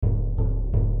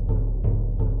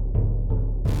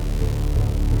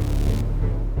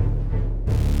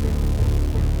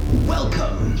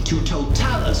to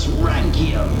Totalis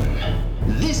Rankium.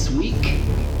 This week,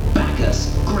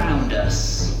 Bacchus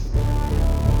Groundus.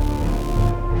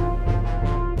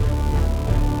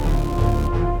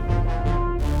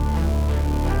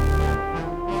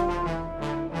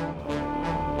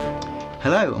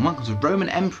 Hello and welcome to Roman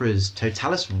Emperors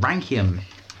Totalis Rankium,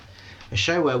 a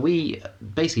show where we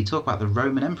basically talk about the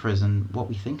Roman emperors and what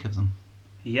we think of them.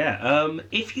 Yeah,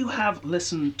 if you have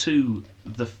listened to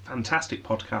the fantastic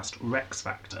podcast Rex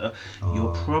Factor,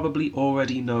 you'll probably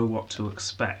already know what to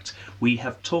expect. We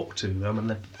have talked to them and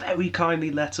they've very kindly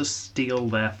let us steal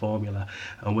their formula,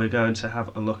 and we're going to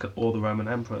have a look at all the Roman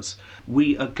emperors.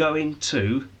 We are going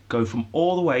to go from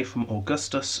all the way from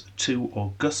Augustus to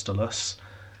Augustulus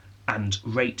and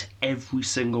rate every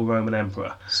single Roman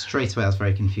emperor. Straight away, that's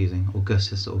very confusing.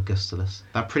 Augustus to Augustulus.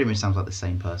 That pretty much sounds like the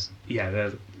same person. Yeah,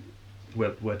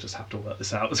 we'll just have to work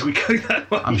this out as we go that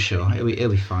way. I'm sure. It'll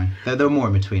be fine. There are more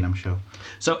in between, I'm sure.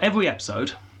 So every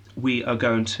episode, we are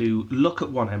going to look at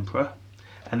one emperor,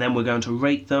 and then we're going to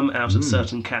rate them out of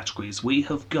certain categories. We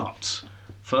have got,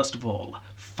 first of all,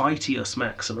 Phytius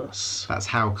Maximus. That's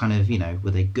how kind of,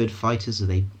 were they good fighters? Do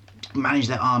they manage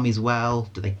their armies well?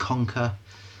 Do they conquer?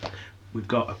 We've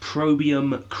got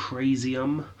Opprobrium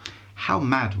Crasium. How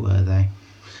mad were they?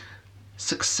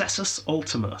 Successus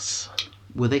Ultimus.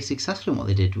 Were they successful in what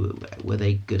they did? Were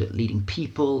they good at leading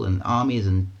people and armies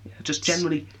and... Yeah, just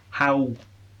generally, how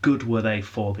good were they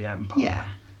for the empire? Yeah.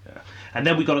 And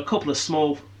then we've got a couple of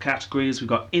small categories. We've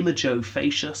got Imago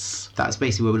Facius. That's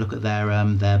basically where we look at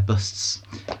their busts.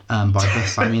 By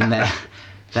busts, I mean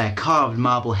their carved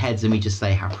marble heads, and we just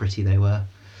say how pretty they were.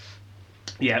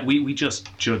 Yeah, we just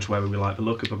judge whether we like the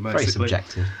look of them, basically. Very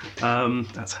subjective.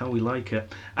 That's how we like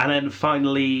it. And then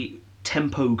finally,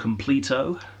 Tempo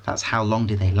Completo. That's how long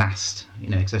did they last?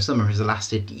 Because some of us have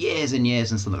lasted years and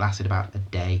years, and some that lasted about a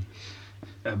day.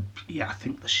 Yeah, I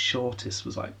think the shortest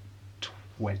was like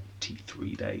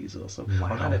 23 days or something. Wow.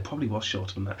 Oh, no, it probably was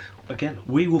shorter than that. Again,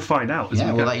 we will find out.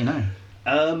 We'll let you know.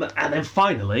 And then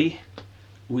finally,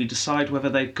 we decide whether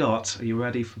they've got, are you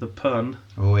ready for the pun?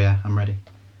 Oh yeah, I'm ready.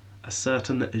 A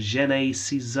certain Gene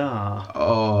Caesar.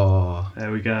 Oh.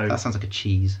 There we go. That sounds like a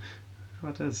cheese. Oh,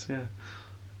 it does, yeah.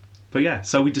 But yeah,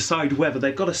 so we decide whether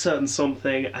they've got a certain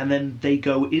something, and then they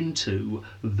go into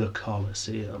the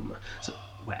Colosseum. So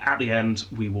where at the end,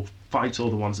 we will fight all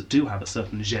the ones that do have a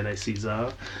certain Gene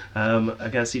Caesar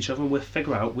against each other, and we'll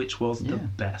figure out which was the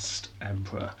best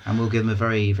emperor. And we'll give them a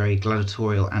very, very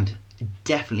gladiatorial and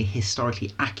definitely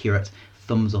historically accurate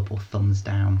thumbs up or thumbs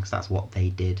down, because that's what they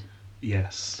did.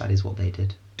 Yes. That is what they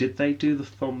did. Did they do the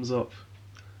thumbs up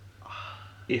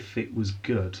if it was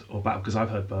good or bad? Because I've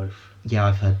heard both. Yeah,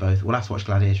 I've heard both. We'll have to watch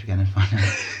Gladiator again and find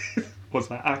out. Was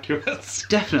that accurate?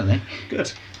 Definitely.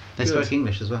 Good. They spoke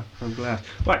English as well. I'm glad.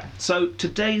 Right, so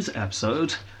today's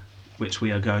episode, which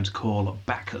we are going to call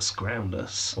Bacchus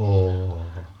Groundus,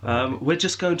 we're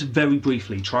just going to very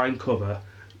briefly try and cover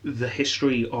the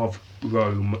history of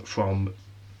Rome from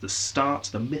the start,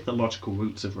 the mythological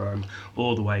roots of Rome,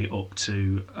 all the way up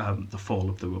to the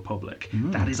fall of the Republic.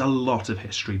 That is a lot of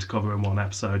history to cover in one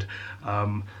episode.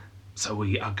 So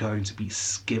we are going to be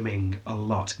skimming a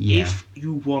lot. Yeah. If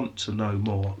you want to know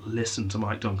more, listen to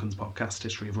Mike Duncan's podcast,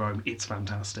 History of Rome. It's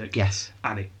fantastic. Yes.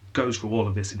 And it goes through all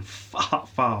of this in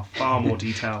far more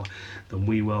detail than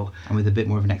we will. And with a bit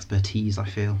more of an expertise, I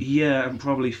feel. Yeah, and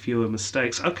probably fewer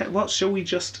mistakes. Okay, well, shall we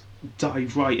just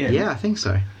dive right in? Yeah, I think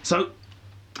so. So...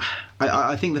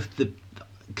 I think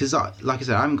because like I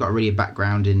said, I haven't got really a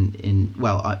background in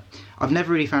I've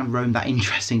never really found Rome that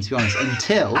interesting, to be honest,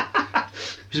 until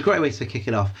which is a great way to kick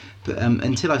it off. But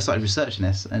until I started researching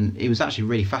this, and it was actually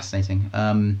really fascinating.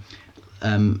 And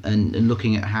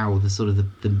looking at how the sort of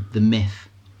the myth,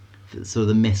 sort of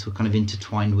the myths were kind of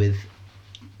intertwined with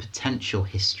potential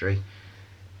history.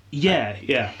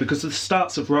 Yeah, because the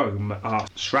starts of Rome are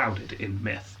shrouded in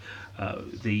myth.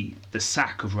 The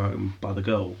sack of Rome by the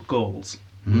Gauls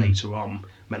later on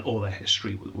meant all their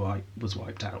history was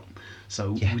wiped out.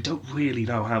 So we don't really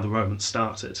know how the Romans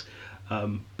started,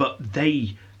 but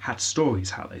they had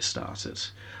stories how they started.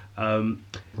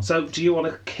 So do you want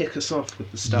to kick us off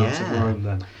with the start of Rome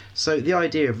then? So the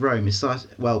idea of Rome is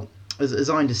as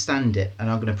I understand it, and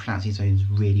I'm going to pronounce these names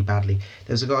really badly,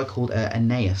 there's a guy called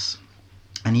Aeneas.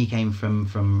 And he came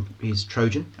from he's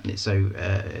Trojan, and it's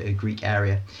a Greek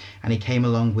area, and he came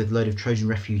along with a load of Trojan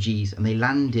refugees, and they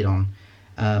landed on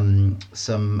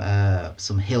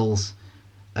some hills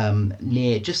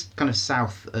near, just kind of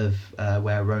south of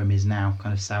where Rome is now,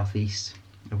 kind of southeast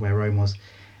of where Rome was,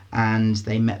 and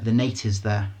they met the natives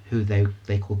there, who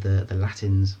they called the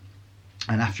Latins,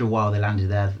 and after a while they landed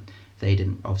there. They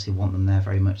didn't obviously want them there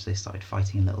very much. They started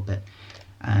fighting a little bit.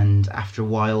 And after a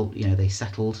while, they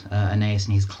settled, Aeneas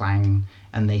and his clan,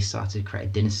 and they started to create a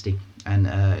dynasty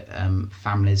and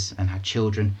families and had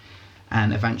children.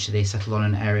 And eventually they settled on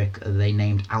an area they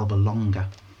named Alba Longa.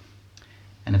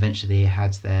 And eventually they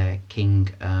had their king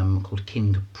called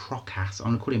King Procas. I'm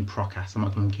going to call him Procas. I'm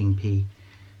not calling him King P.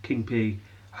 King P.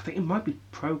 I think it might be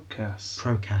Procas.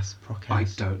 Procas. I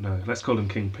don't know. Let's call him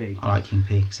King P. I like King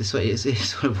P because it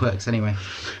sort of works anyway.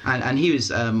 And he was,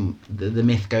 the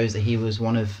myth goes that he was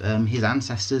one of his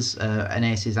ancestors,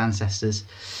 Aeneas' ancestors.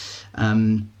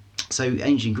 So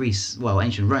ancient Greece,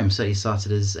 ancient Rome certainly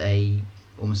started as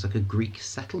almost like a Greek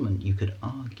settlement, you could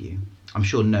argue. I'm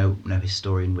sure no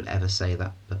historian would ever say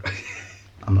that, but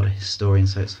I'm not a historian,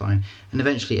 so it's fine. And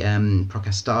eventually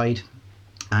Procas died,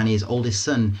 and his oldest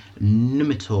son,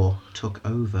 Numitor, took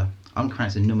over. I'm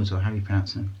pronouncing Numitor. How do you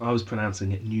pronounce him? I was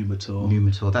pronouncing it Numitor.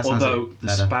 Numitor. That sounds Although the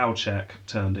better. spell check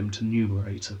turned him to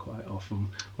Numerator quite often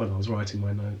when I was writing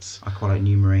my notes. I quite like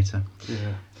Numerator.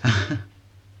 Yeah.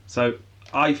 So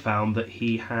I found that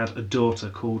he had a daughter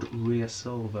called Rhea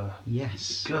Silva.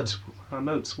 Yes. Good. Our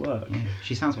notes work. Yeah.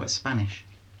 She sounds quite Spanish.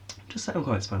 Just sound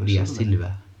quite Spanish. Rhea doesn't it?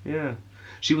 Silva. Yeah.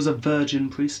 She was a virgin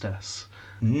priestess.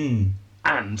 Mm.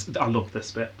 And I love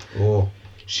this bit. Oh.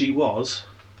 She was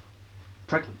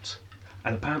pregnant,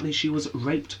 and apparently she was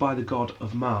raped by the god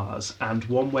of Mars. And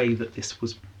one way that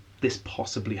this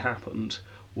possibly happened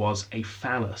was a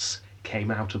phallus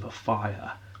came out of a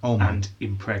fire and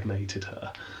impregnated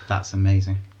her. That's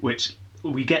amazing. Which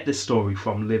we get this story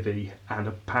from Livy, and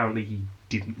apparently he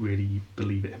didn't really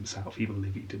believe it himself. Even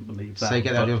Livy didn't believe that. So you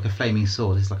get that like a flaming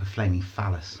sword. It's like a flaming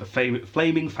phallus. A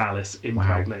flaming phallus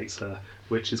impregnates her,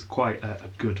 which is quite a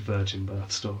good virgin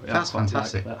birth story. That's I quite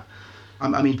fantastic. like that.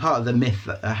 I mean, part of the myth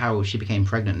how she became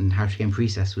pregnant and how she became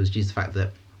priestess was due to the fact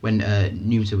that when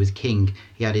Numitor was king,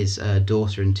 he had his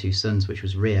daughter and 2 sons, which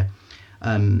was Rhea.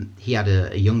 He had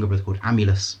a younger brother called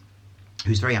Amulus,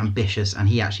 who's very ambitious, and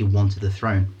he actually wanted the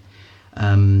throne.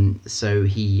 So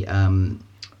he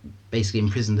basically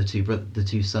imprisoned the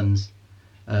two sons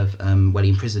of. He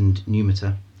imprisoned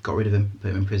Numitor, got rid of him,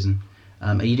 put him in prison.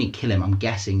 He didn't kill him, I'm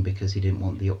guessing, because he didn't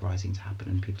want the uprising to happen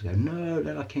and people to go, no,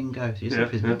 let our king go. So he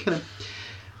just kill him.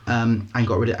 And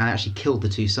got rid of, and actually killed the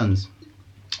 2 sons.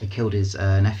 He killed his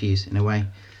nephews in a way,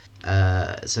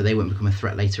 so they wouldn't become a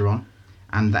threat later on.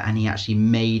 And he actually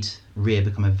made Rhea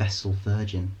become a Vestal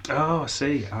virgin. Oh, I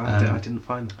see. I didn't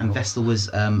find that. And Vestal was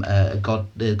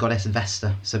the goddess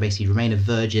Vesta. So basically, you remain a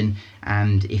virgin,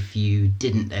 and if you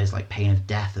didn't, there's like pain of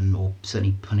death or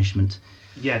certainly punishment.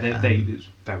 Yeah, they it was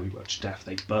very much death.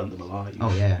 They burned them alive.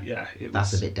 Oh yeah, yeah.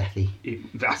 That's a bit deathy.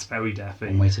 That's very deathy.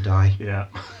 One way to die. Yeah.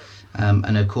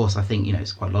 And of course, I think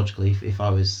it's quite logical. If I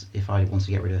wanted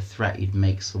to get rid of a threat, you'd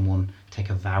make someone take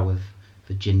a vow of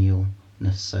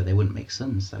virginalness, so they wouldn't make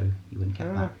sons, so you wouldn't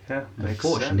get that. Yeah,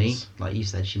 unfortunately, sense. like you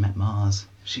said, she met Mars.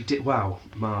 She did. Wow,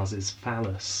 Mars's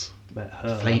phallus met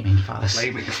her. Flaming phallus.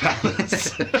 Flaming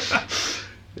phallus.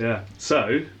 Yeah.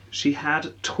 So she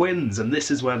had twins, and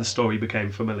this is where the story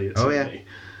became familiar to me.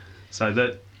 So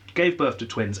that gave birth to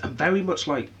twins, and very much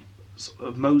like sort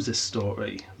of Moses'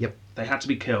 story. Yep. They had to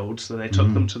be killed, so they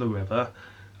took them to the river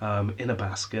in a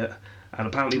basket. And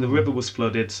apparently the river was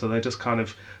flooded, so they just kind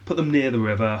of put them near the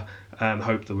river and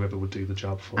hoped the river would do the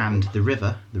job for them. And the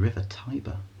river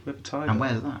Tiber. River Tiber. And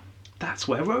where's that? That's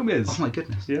where Rome is. Oh my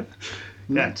goodness. Yeah.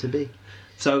 Meant to be.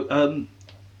 So,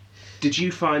 did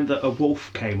you find that a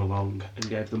wolf came along and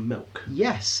gave them milk?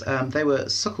 Yes, they were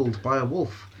suckled by a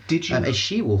wolf. Did you? A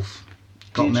she-wolf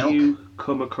got did milk. you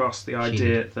come across the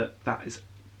idea that is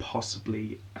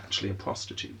possibly actually a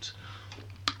prostitute?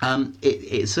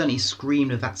 It certainly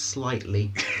screamed of that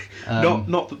slightly.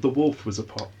 Not that the wolf was a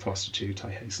prostitute, I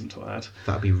hasten to add.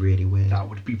 That'd be really weird. That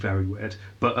would be very weird.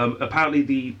 But apparently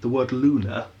the word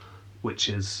luna, which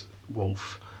is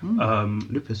wolf,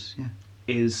 lupus, yeah,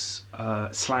 is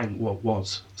slang. Well,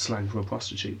 was slang for a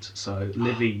prostitute. So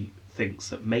Livy thinks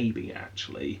that maybe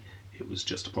actually it was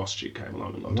just a prostitute came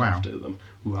along and looked after them,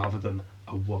 rather than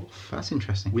a wolf. That's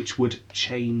interesting. Which would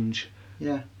change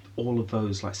Yeah. all of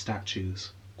those like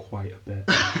statues quite a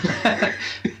bit.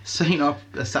 So you're not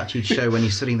a statue show when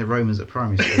you're studying the Romans at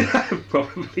primary school.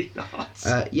 Probably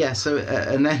not. Yeah. So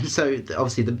and then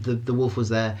obviously the wolf was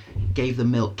there, gave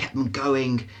them milk, kept them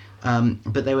going.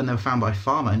 But they were found by a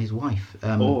farmer and his wife.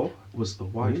 Or was the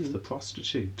wife the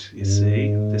prostitute? You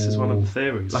see, this is one of the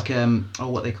theories. Like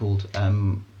what they called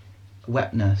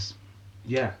wet nurse.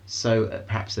 Yeah. So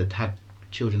perhaps they'd had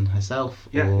children herself.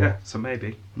 Yeah. So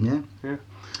maybe. Yeah. Yeah.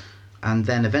 And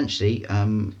then eventually,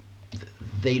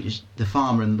 the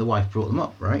farmer and the wife brought them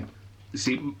up, right?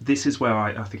 See, this is where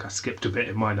I think I skipped a bit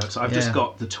in my notes. I've just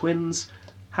got the twins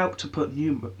helped to put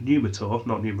Numitor,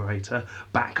 not Numerator,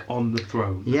 back on the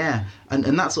throne. Yeah, and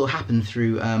that sort of happened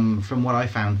through, from what I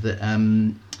found, that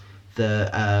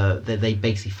they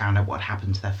basically found out what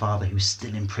happened to their father, who was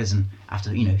still in prison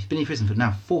after, he's been in prison for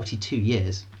now 42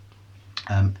 years,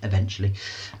 eventually.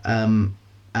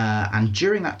 And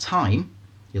during that time,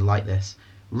 you'll like this,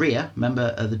 Rhea,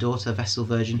 remember the daughter, Vestal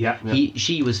Virgin? Yeah.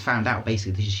 She was found out,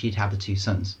 basically, that she'd had the two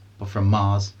sons, from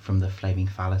Mars, from the Flaming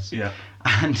Phallus. Yeah.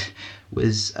 And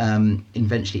was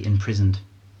eventually imprisoned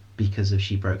because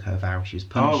she broke her vow. She was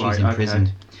punished, she was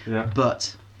imprisoned. Okay. Yeah.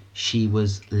 But she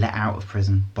was let out of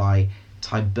prison by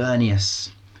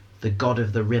Tibernius, the god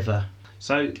of the river.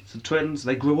 So the twins,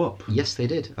 they grew up. Yes, they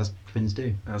did, as twins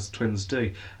do. As twins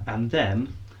do. And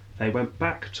then they went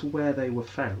back to where they were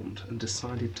found and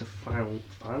decided to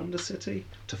found a city?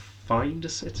 To find a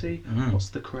city? Mm. What's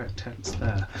the correct tense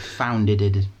there? Founded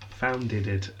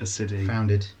it a city.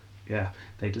 Founded. Yeah,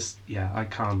 I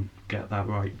can't get that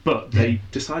right. But they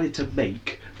decided to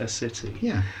make a city.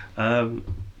 Yeah.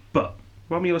 But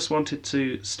Romulus wanted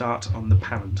to start on the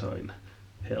Palatine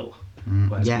Hill,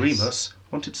 whereas Remus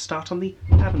wanted to start on the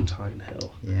Aventine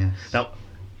Hill. Yeah. Now,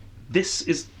 this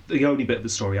is the only bit of the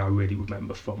story I really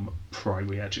remember from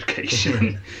primary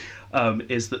education,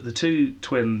 is that the two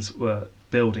twins were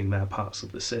building their parts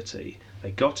of the city.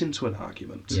 They got into an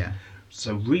argument. Yeah.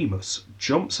 So Remus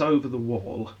jumps over the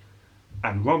wall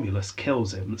and Romulus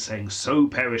kills him, saying, "So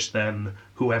perish then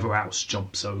whoever else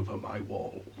jumps over my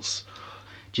walls."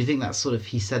 Do you think that's sort of,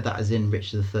 he said that as in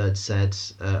Richard III said,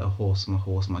 a horse,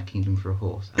 my kingdom for a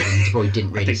horse? I mean, he probably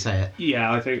didn't really say it.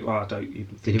 Yeah, I think, I don't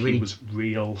even think he was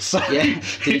real. So yeah.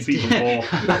 it's even more.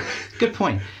 Good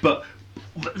point. But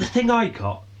the thing I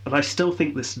got, and I still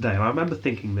think this today, and I remember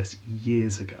thinking this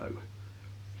years ago,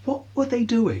 what were they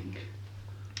doing?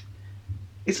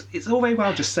 It's all very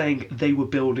well just saying they were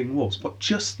building walls, but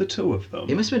just the two of them.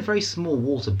 It must have been a very small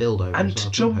wall to build over. And to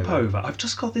jump over. I've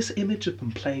just got this image of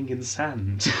them playing in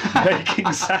sand,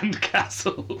 making sand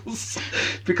castles.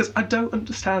 Because I don't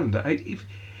understand.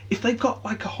 If they've got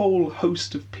like a whole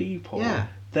host of people,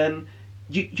 then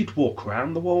you'd walk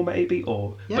around the wall maybe,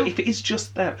 but if it is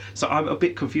just them. So I'm a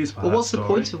bit confused about that. Well, what's story. the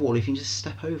point of a wall if you can just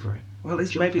step over it? Well,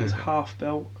 maybe it's half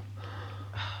built.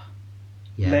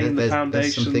 Yeah, laying the there's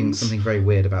foundations. something very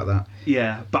weird about that.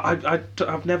 Yeah, but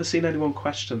I've never seen anyone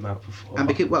question that before. And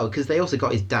because they also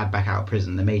got his dad back out of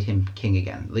prison, they made him king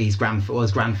again. His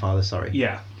grandfather, sorry.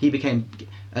 Yeah. He became,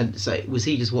 and so was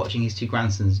he just watching his two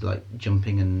grandsons like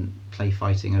jumping and play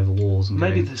fighting over walls? And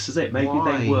maybe going, this is it. Maybe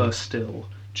why? they were still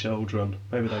children.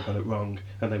 Maybe they got it wrong,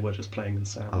 and they were just playing in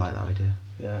sand. I like that idea.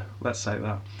 Yeah, let's say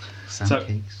that. Sand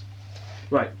cakes.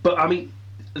 Right, but I mean,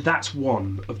 that's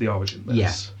one of the origin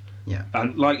myths. Yeah.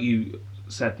 And like you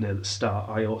said near the start,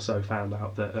 I also found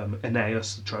out that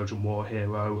Aeneas, the Trojan War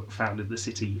hero, founded the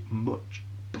city much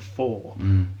before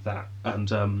that.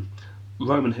 And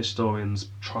Roman historians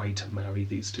try to marry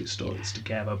these two stories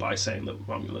together by saying that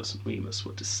Romulus and Remus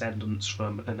were descendants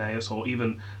from Aeneas, or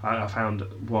even I found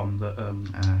one that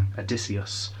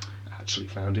Odysseus actually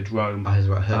founded Rome. I was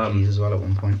about Hercules as well at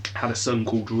one point. Had a son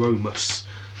called Romus.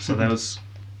 So there's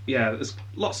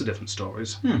lots of different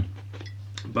stories.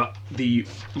 But the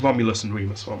Romulus and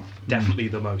Remus one, definitely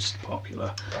the most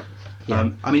popular. Yeah.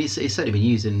 I mean, it's certainly been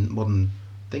used in modern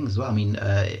things as well. I mean,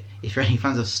 if you're any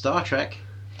fans of Star Trek,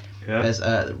 there's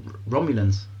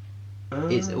Romulans.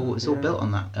 It's all built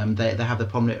on that. They have the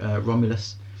prominent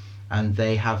Romulus, and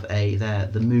they have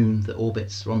the moon that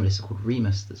orbits Romulus is called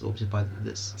Remus. That's orbited by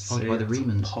the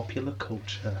Remans. Popular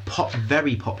culture.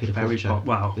 Very popular culture.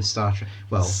 Wow. With Star Trek.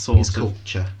 Well, Sort it's of.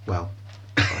 culture. Well.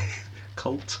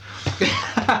 Cult.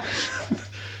 I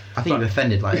think you've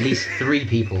offended like at least 3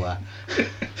 people there.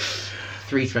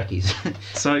 3 Trekkies.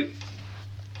 So,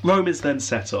 Rome is then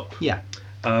set up. Yeah.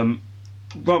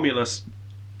 Romulus,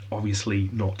 obviously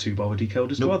not too bothered, he killed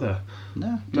his brother.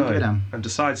 No, didn't go down. And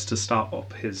decides to start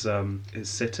up his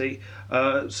city.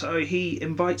 So he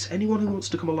invites anyone who wants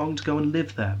to come along to go and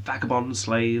live there. Vagabonds,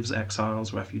 slaves,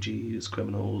 exiles, refugees,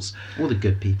 criminals. All the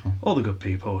good people. All the good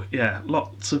people, yeah.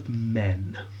 Lots of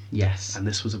men. Yes. And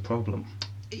this was a problem.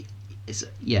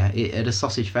 At a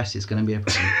sausage fest it's going to be a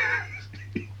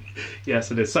problem. Yes,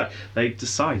 it is. So they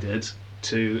decided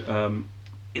to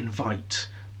invite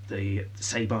the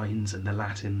Sabines and the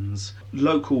Latins,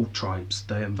 local tribes.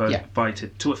 They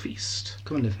invited to a feast.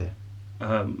 Come and live here.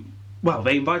 Well,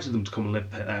 they invited them to come and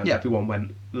live here, and everyone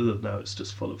went, no, it's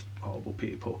just full of horrible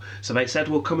people. So they said,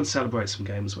 well, come and celebrate some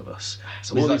games with us.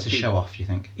 So was that to show off, do you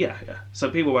think? Yeah.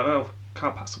 So people went,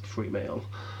 can't pass up a free meal.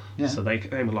 Yeah. So they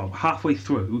came along. Halfway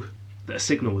through, a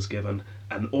signal was given,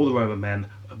 and all the Roman men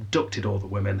abducted all the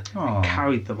women Aw. and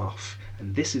carried them off.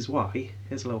 And this is why,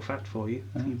 here's a little fact for you,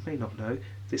 you may not know,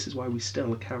 this is why we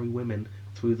still carry women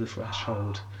through the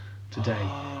threshold today.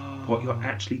 What you're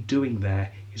actually doing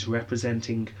there is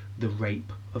representing the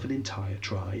rape of an entire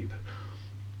tribe.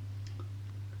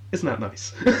 Isn't that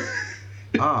nice?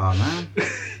 Man.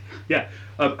 Yeah.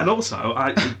 And also,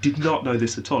 I did not know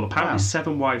this at all. Apparently, Wow.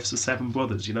 7 Wives for 7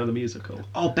 Brothers, you know the musical?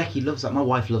 Oh, Becky loves that. My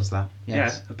wife loves that.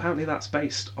 Yes. Yeah, apparently that's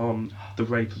based on the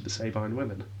rape of the Sabine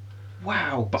women.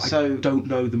 Wow. But So I don't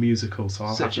know the musical, so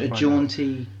I'll such have a to find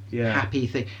jaunty, Yeah. happy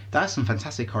thing. That's some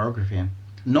fantastic choreography in.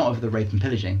 Not of the rape and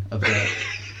pillaging, of the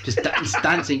just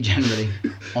dancing generally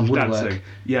on out. woodwork. Dancing.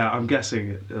 Yeah, I'm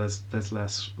guessing there's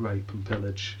less rape and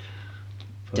pillage.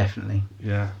 But, Definitely.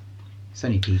 Yeah. It's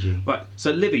only PG. Right,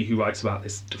 so Livy, who writes about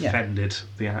this, defended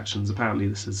the actions. Apparently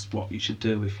this is what you should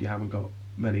do if you haven't got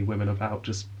many women about,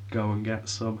 just go and get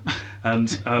some.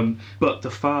 And but the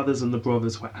fathers and the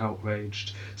brothers were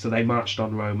outraged, so they marched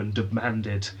on Rome and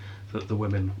demanded that the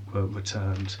women were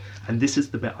returned. And this is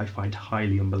the bit I find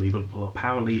highly unbelievable.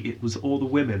 Apparently it was all the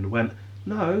women went,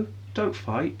 no, don't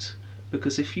fight,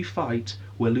 because if you fight,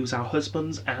 we'll lose our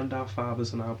husbands and our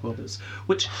fathers and our brothers.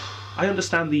 Which, I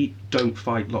understand the don't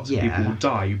fight, lots of people will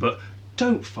die, but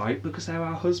don't fight because they're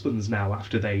our husbands now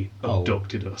after they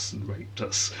abducted us and raped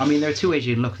us. I mean, there are two ways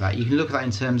you can look at that. You can look at that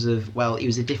in terms of, well, it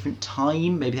was a different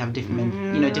time, maybe they have a different,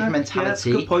 different mentality. Yeah, that's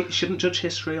a good point. You shouldn't judge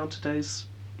history on today's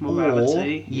Or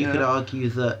morality. you could argue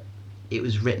that it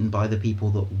was written by the people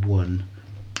that won,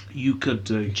 You could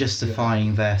do.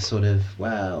 justifying their sort of,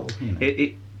 well,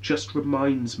 It just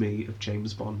reminds me of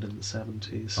James Bond in the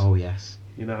 70s. Oh, yes.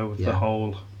 You know, with Yeah. the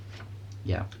whole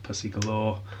Yeah. pussy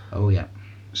galore. Oh, yeah.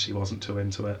 She wasn't too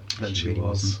into it. Then she really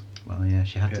was. wasn't. Well, yeah,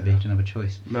 she had to be. Yeah. Didn't have a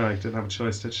choice. No, didn't have a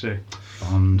choice, did she?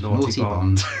 Bond. Naughty Naughty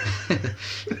Bond. Bond.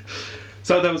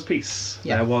 So there was peace.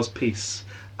 Yeah. There was peace.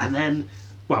 And then,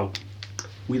 well,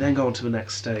 we then go on to the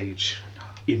next stage,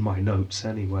 in my notes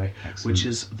anyway, Excellent. which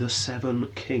is the 7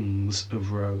 kings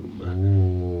of Rome.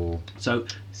 Ooh. So,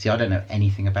 See, I don't know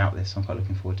anything about this, so I'm quite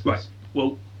looking forward to right, this.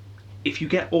 well, if you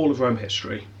get all of Rome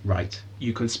history, Right.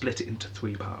 you can split it into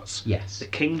 3 parts. Yes. The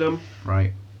kingdom,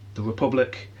 Right. the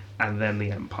republic, and then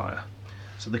the empire.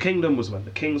 So the kingdom was when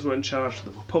the kings were in charge,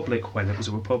 the republic when it was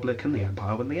a republic, and the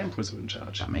empire when the emperors were in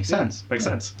charge. That makes sense. Makes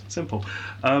Yeah. sense. Simple.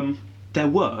 There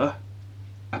were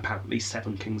apparently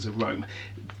 7 kings of Rome.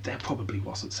 There probably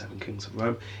wasn't 7 kings of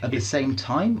Rome. At the same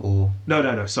time, or?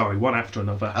 No, sorry, one after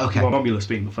another. Okay. Romulus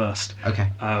being the first. Okay.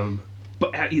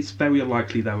 But it's very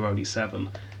unlikely there were only 7,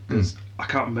 because I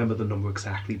can't remember the number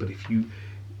exactly, but if you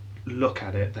look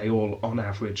at it, they all, on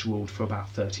average, ruled for about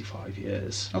 35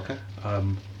 years. Okay.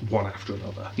 One after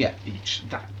another. Yeah. Each.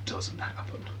 That doesn't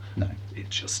happen. No. It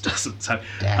just doesn't. So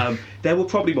Death. there were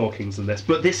probably more kings than this,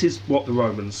 but this is what the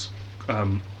Romans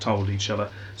told each other.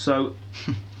 So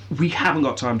we haven't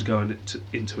got time to go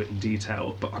into it in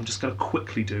detail, but I'm just going to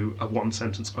quickly do a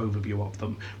 1-sentence overview of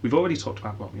them. We've already talked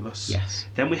about Romulus. Yes.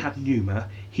 Then we had Numa.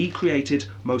 He created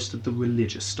most of the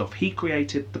religious stuff. He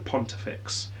created the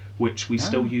Pontifex, which we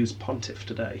still use pontiff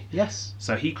today. Yes.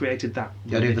 So he created that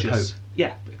The idea of the religious. Pope.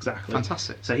 Yeah, exactly.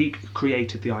 Fantastic. So he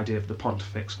created the idea of the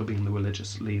pontifex for being the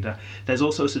religious leader. There's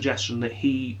also a suggestion that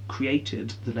he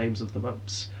created the names of the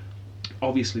months.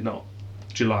 Obviously not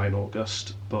July and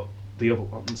August, but the other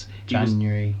ones.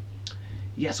 January.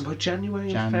 Yes, well,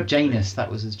 January and February. Janus.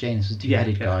 Janus was the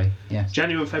two-headed guy. Yes.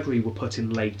 January and February were put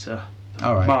in later.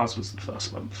 All right. Mars was the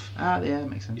first month. Ah, yeah,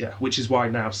 makes sense. Yeah, which is why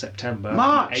now September,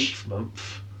 March! the 8th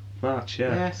month. March,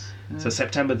 yeah. Yes. So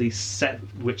September the 7th,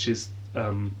 which is the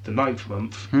 9th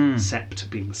month, Sept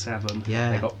being 7,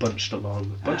 Yeah. they got bunched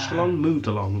along, moved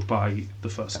along by the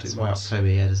first That's 2 why months.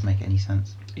 October, doesn't make any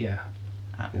sense. Yeah.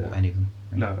 Or any of them.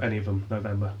 Really. No, any of them.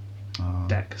 November. Oh.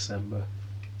 December.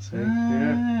 See?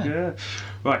 Ah. Yeah.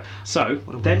 Right. So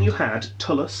then you had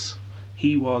Tullus.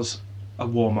 He was a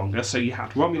warmonger. So you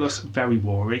had Romulus, very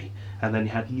wary, and then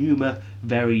you had Numa,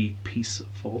 very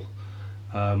peaceful.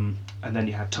 And then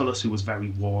you had Tullus, who was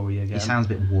very wary again. He sounds a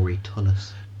bit wary,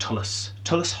 Tullus. Tullus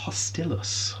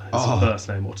Hostilus is Oh. the first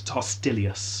name, or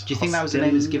Hostilius. Do you think that was the name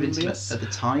that was given to it Hostilius? at the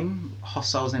time?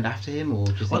 Hostile was named after him, or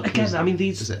do you think Well, it again, was- I mean, was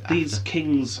these it after?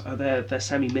 kings are they're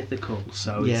semi-mythical,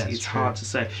 so Yeah, it's true. hard to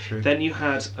say. True. Then you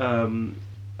had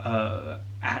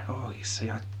you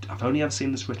see, I've only ever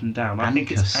seen this written down. I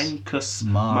think it's Ancus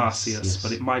Marcius,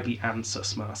 but it might be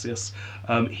Ansus Marcius.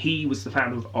 He was the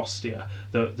founder of Ostia,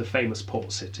 the famous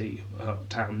port city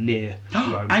town near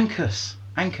Rome. Ancus.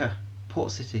 Anchor. Port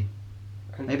City.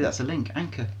 Maybe that's a link.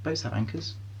 Anchor. Boats have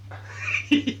anchors.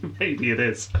 Maybe it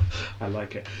is. I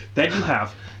like it. Then you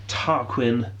have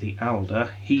Tarquin the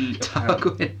Elder. He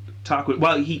Tarquin. Tarquin.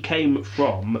 Well, he came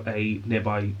from a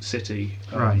nearby city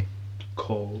Right.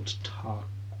 called Tarquinium.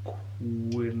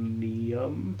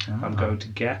 Ah. I'm going to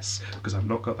guess because I've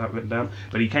not got that written down.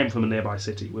 But he came from a nearby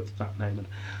city with that name.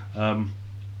 And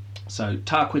so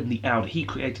Tarquin the Elder, he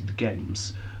created the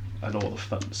games and all the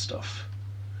fun stuff.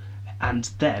 And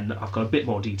then I've got a bit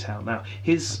more detail now.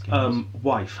 His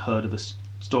wife heard of a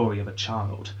story of a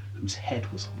child whose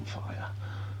head was on fire.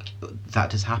 That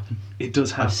does happen. It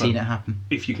does happen. I've seen it happen.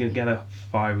 If you can get a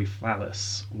fiery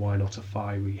phallus, why not a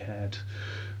fiery head?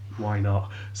 Why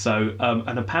not? So,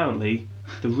 and apparently,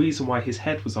 the reason why his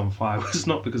head was on fire was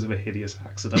not because of a hideous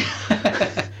accident.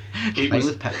 Playing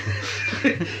with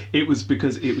petrol. It was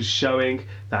because it was showing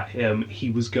that he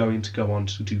was going to go on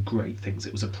to do great things.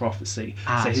 It was a prophecy.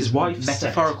 So his wife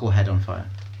metaphorical head on fire.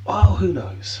 Oh, who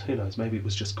knows? Who knows? Maybe it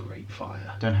was just great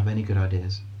fire. Don't have any good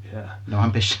ideas. Yeah. No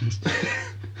ambitions.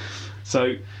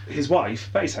 So his wife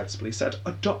very sensibly said,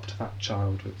 adopt that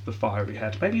child with the fiery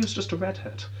head. Maybe he was just a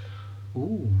redhead.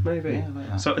 Ooh. Maybe. Yeah, I like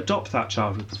that. So adopt that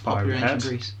child with the fiery Popular in head.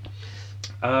 Greece.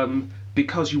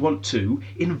 Because you want to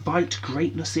invite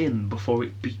greatness in before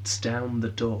it beats down the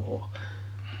door.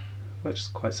 Which is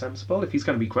quite sensible. If he's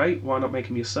going to be great, why not make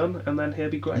him your son and then he'll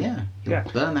be great? Yeah. Yeah.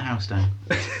 Burn the house down.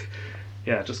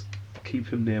 Yeah, just keep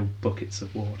him near buckets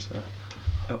of water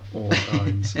at all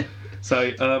times.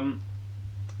 So,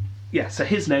 so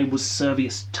his name was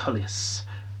Servius Tullius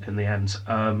in the end.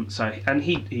 And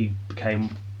he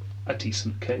became a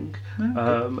decent king.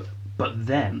 But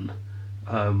then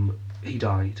he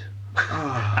died,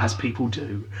 as people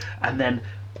do. And then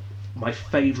my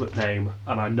favourite name,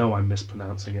 and I know I'm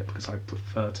mispronouncing it because I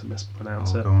prefer to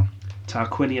mispronounce it, Go on.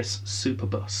 Tarquinius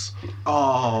Superbus,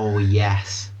 Oh,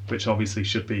 yes. which obviously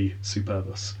should be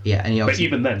Superbus. Yeah, and he But obviously,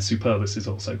 even then, Superbus is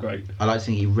also great. I like to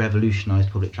think he revolutionised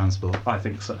public transport. I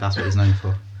think so. That's what he's known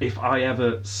for. If I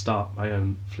ever start my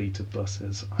own fleet of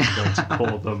buses, I'm going to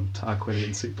call them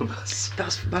Tarquinian Superbus.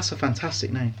 That's a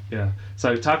fantastic name. Yeah.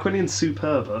 So Tarquinian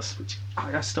Superbus, which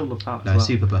I still love that No, as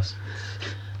well. Superbus.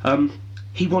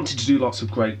 He wanted to do lots of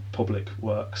great public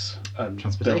works and build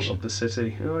Transportation. up the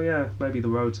city. Oh yeah, maybe the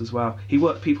roads as well. He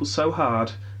worked people so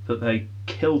hard that they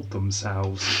killed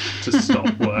themselves to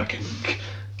stop working,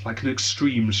 like an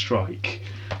extreme strike.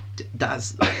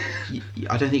 That's.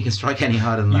 I don't think you can strike any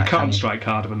harder than You that. can't can strike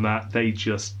harder than that. They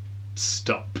just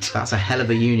stopped. That's a hell of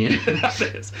a union. That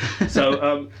is.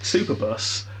 So,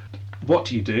 Superbus, what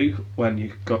do you do when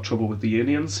you've got trouble with the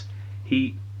unions?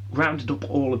 He rounded up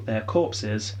all of their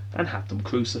corpses and had them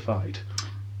crucified.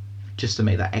 Just to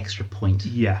make that extra point.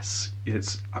 Yes,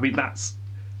 that's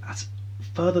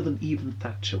further than even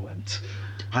Thatcher went.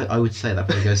 I would say that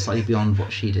probably goes slightly beyond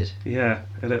what she did. Yeah,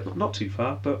 not too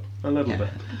far, but a little bit.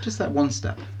 Just that one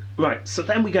step. Right, so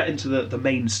then we get into the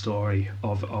main story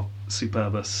of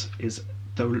Superbus. Is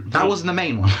That wasn't the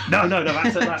main one. No,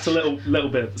 that's a little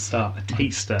bit at the start, a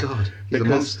taster. God, he's a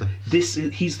because monster.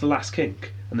 he's the last king,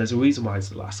 and there's a reason why he's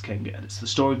the last king, and it's the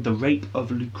story of the rape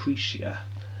of Lucretia.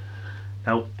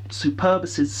 Now,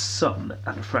 Superbus's son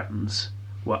and friends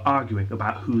were arguing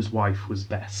about whose wife was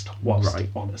best whilst Right.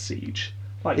 on a siege.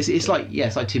 It's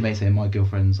like two mates saying my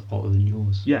girlfriend's hotter than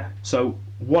yours. Yeah, so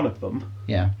one of them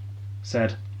Yeah.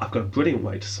 said, I've got a brilliant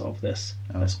way to solve this.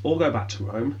 Oh. Let's all go back to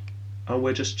Rome, and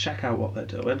we'll just check out what they're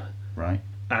doing, Right.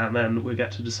 and then we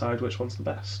get to decide which one's the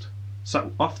best.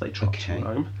 So off they trot Okay. to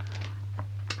Rome,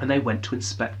 and they went to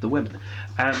inspect the women.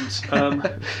 And It's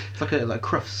like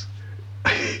Crufts.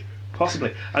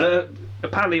 possibly. And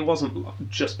apparently it wasn't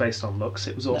just based on looks,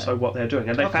 it was also what they're doing.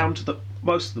 And they found that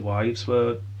most of the wives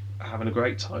were having a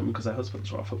great time because their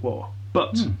husbands were off at war.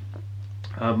 But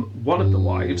one of the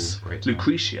wives, great time.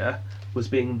 Lucretia, was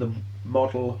being the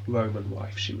model Roman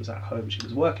wife. She was at home, she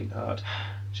was working hard,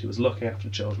 she was looking after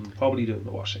the children, probably doing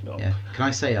the washing up. Yeah. Can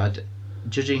I say,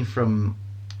 judging from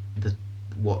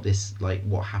what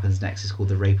happens next is called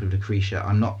the rape of Lucretia.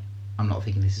 I'm not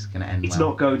thinking this is going to end It's well.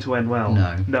 not going to end well.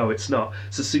 No, it's not.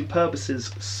 So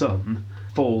Superbus's son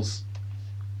falls,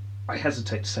 I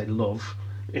hesitate to say in love.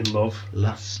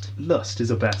 Lust. Lust is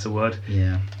a better word.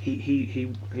 Yeah.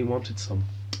 He wanted some.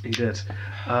 He did.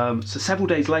 So several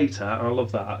days later, and I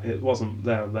love that, it wasn't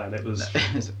there and then, it was,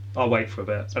 I'll wait for a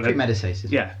bit. And then,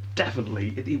 Premeditated. yeah, definitely.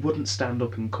 He wouldn't stand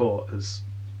up in court as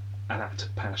an act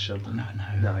of passion.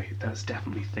 No, that's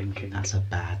definitely thinking. That's a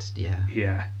bad, yeah.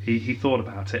 Yeah, he thought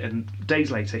about it, and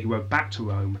days later he went back to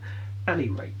Rome, and he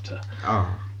raped her.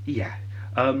 Oh, Yeah.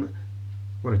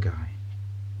 what a guy.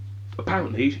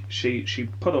 Apparently, she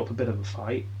put up a bit of a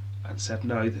fight and said,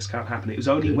 no, this can't happen. It was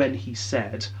only Good. when he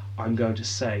said, I'm going to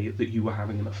say that you were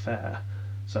having an affair,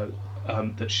 so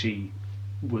that she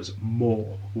was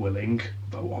more willing,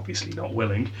 though obviously not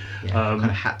willing. Yeah, kind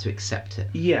of had to accept it.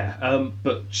 Yeah,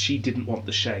 but she didn't want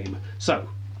the shame. So,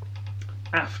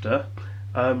 after,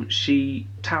 she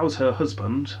tells her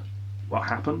husband what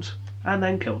happened, and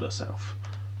then killed herself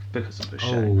because of the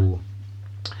shame.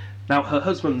 Now, her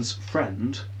husband's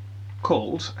friend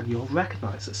called, and you'll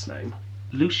recognise this name,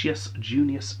 Lucius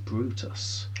Junius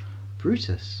Brutus.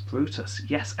 Brutus,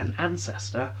 yes, an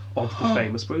ancestor of the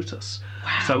famous Brutus.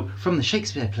 Wow. So, from the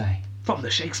Shakespeare play. From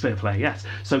the Shakespeare play, yes.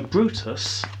 So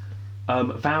Brutus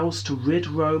vows to rid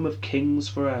Rome of kings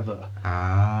forever.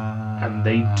 And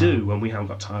they do, and we haven't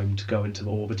got time to go into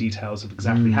all the details of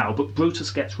exactly how, but Brutus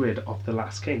gets rid of the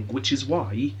last king, which is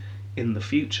why, in the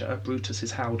future, Brutus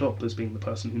is held up as being the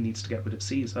person who needs to get rid of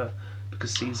Caesar,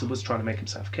 because Caesar was trying to make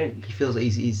himself king. He feels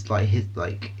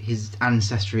like his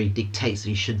ancestry dictates that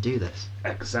he should do this.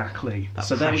 Exactly. That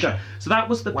so there we go. So that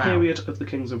was the period of the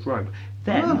kings of Rome.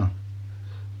 Then,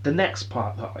 the next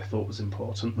part that I thought was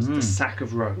important was the sack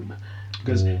of Rome.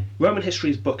 Because Roman history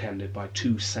is bookended by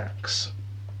 2 sacks.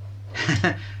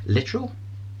 Literal?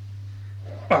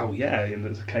 Oh yeah, in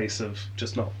the case of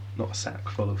just not a sack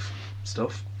full of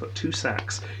stuff, but 2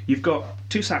 sacks. You've got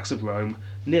 2 sacks of Rome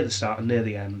near the start and near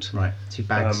the end. Right, 2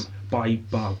 bags. By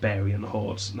barbarian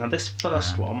hordes. Now this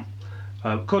first one,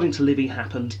 according to Livy,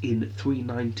 happened in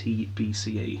 390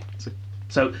 BCE.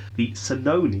 So the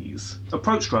Senones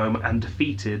approached Rome and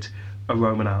defeated a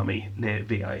Roman army near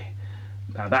Veii.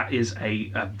 Now that is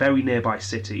a very nearby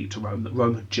city to Rome that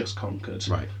Rome had just conquered.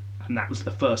 Right. And that was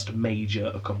the first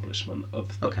major accomplishment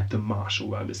of the martial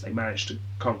Rome, is they managed to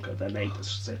conquer their neighbour's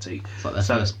city. It's like their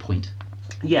first point.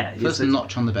 Yeah. First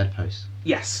notch on the bedpost.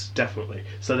 Yes, definitely.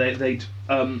 So the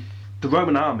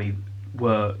Roman army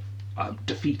were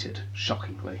defeated,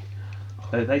 shockingly.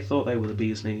 They thought they were the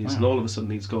bee's knees, and all of a sudden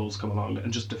these Gauls come along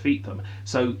and just defeat them.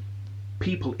 So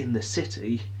people in the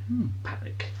city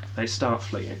panic. They start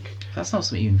fleeing. That's not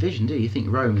something you envision, do you? You think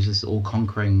Rome is this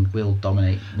all-conquering, will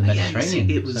dominate the Mediterranean.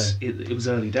 Yeah, it was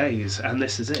early days, and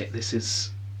this is it.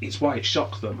 It's why it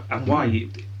shocked them, and why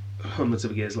hundreds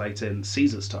of years later in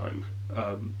Caesar's time,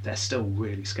 they're still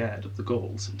really scared of the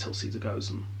Gauls until Caesar goes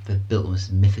and... They're built on this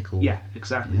mythical... Yeah,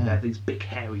 exactly. Yeah. They're these big,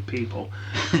 hairy people.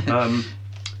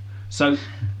 So,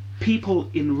 people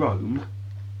in Rome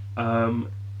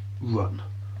run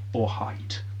or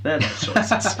hide. They're their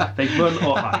choices. They run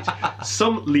or hide.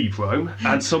 Some leave Rome,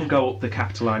 and some go up the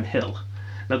Capitoline Hill.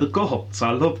 Now, the Gauls,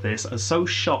 I love this, are so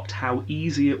shocked how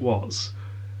easy it was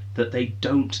that they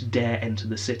don't dare enter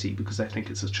the city because they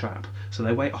think it's a trap. So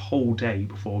they wait a whole day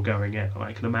before going in. And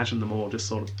I can imagine them all just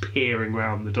sort of peering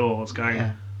around the doors,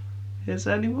 going, Is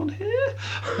anyone here?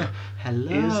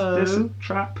 Hello? Is this a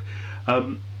trap?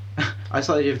 I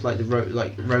saw the idea of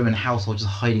the Roman household just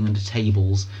hiding under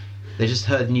tables. They just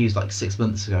heard news 6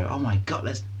 months ago. Oh my god,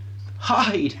 let's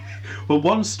hide! Well,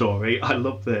 one story, I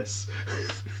love this,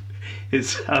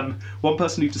 is one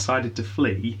person who decided to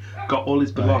flee got all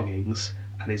his belongings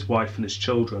and his wife and his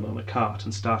children on a cart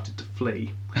and started to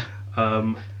flee.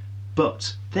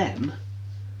 But then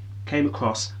came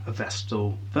across a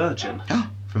Vestal Virgin.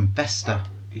 From Vesta.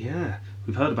 Yeah,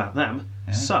 we've heard about them.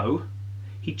 Yeah. So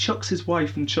he chucks his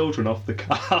wife and children off the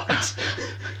cart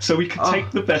so he can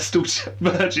take the Vestal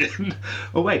Virgin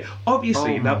away.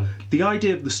 Obviously, now, the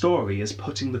idea of the story is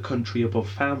putting the country above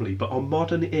family, but on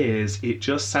modern ears, it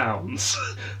just sounds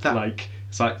it's like,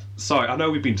 sorry, I know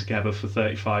we've been together for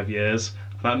 35 years,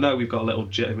 and I know we've got a little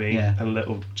Jimmy and a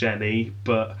little Jenny,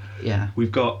 but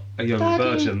we've got a young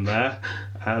virgin there,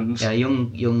 and... Yeah,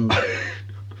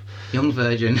 young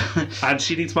virgin. And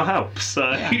she needs my help,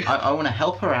 so... Yeah, I want to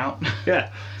help her out.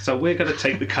 Yeah, so we're going to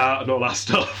take the cart and all that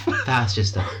stuff. That's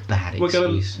just a bad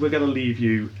excuse. We're going to leave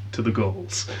you to the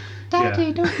Gauls.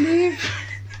 Daddy, don't leave.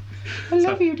 I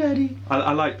love you, Daddy.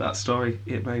 I like that story.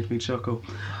 It made me chuckle.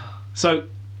 So,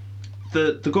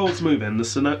 the Gauls move in, the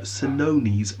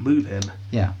Senones move in,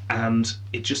 and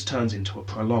it just turns into a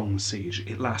prolonged siege.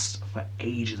 It lasts for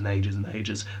ages and ages and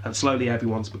ages, and slowly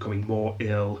everyone's becoming more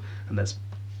ill, and there's...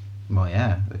 Well,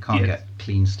 they can't get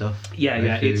clean stuff.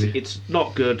 It's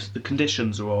not good. The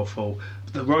conditions are awful.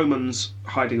 The Romans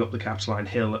hiding up the Capitoline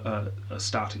Hill are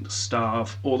starting to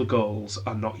starve. All the Gauls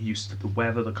are not used to the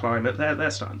weather, the climate.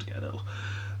 They're starting to get ill.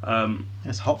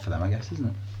 It's hot for them, I guess, isn't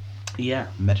it? Yeah.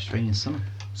 Mediterranean summer.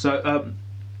 So,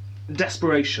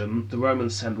 desperation, the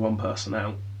Romans send one person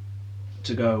out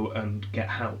to go and get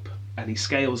help. And he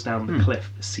scales down the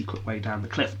cliff, the secret way down the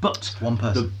cliff. But one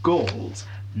person. The Gauls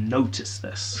notice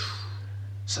this.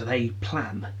 So they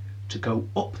plan to go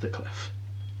up the cliff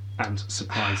and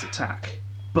surprise attack.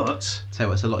 But... Tell you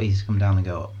what, it's a lot easier to come down than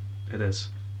go up. It is.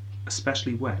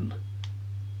 Especially when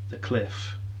the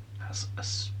cliff has a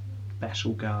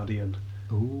special guardian.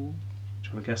 Ooh. Do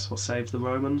you want to guess what saved the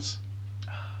Romans?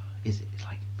 Is it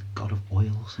like the god of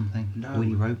oil or something? No.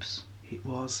 Oily ropes? It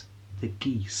was the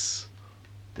geese.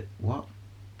 What?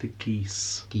 The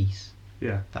geese. Geese.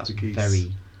 Yeah, That's the geese.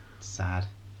 very sad.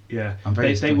 Yeah, I'm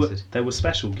very they were disappointed.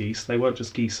 special geese. They weren't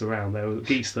just geese around. They were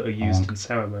geese that are used Honk. in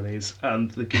ceremonies.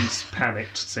 And the geese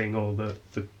panicked, seeing all the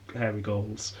hairy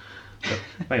Gauls. That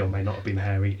may or may not have been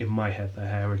hairy. In my head, they're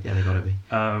hairy. Yeah, they gotta be.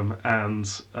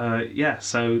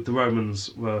 So the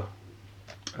Romans were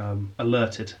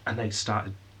alerted, and they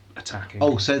started attacking.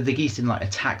 Oh, so the geese didn't like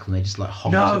attack them, they just like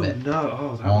honked a no! bit.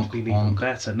 Oh, that would Honk, have been even honk.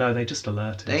 better. No, they just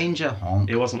alerted. Danger, honk.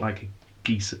 It wasn't like a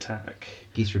geese attack.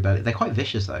 Geese rebellion. They're quite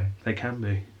vicious though. They can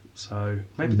be. So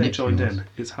maybe they Nip joined yours. in.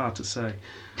 It's hard to say.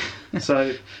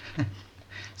 So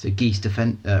So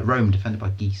Rome defended by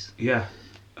geese. yeah,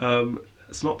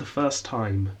 it's not the first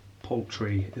time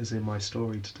poultry is in my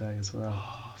story today as well.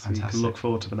 So you can fantastic. look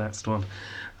forward to the next one.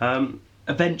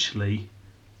 Eventually,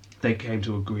 they came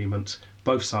to agreement.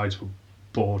 Both sides were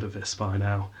bored of this by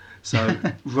now. So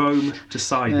Rome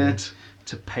decided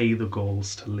to pay the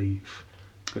Gauls to leave,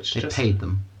 which They just paid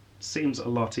them. seems a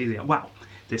lot easier. Wow,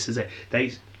 this is it.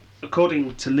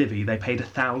 According to Livy, they paid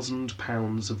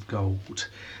 £1,000 of gold.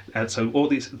 So all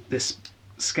this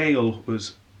scale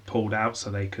was pulled out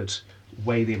so they could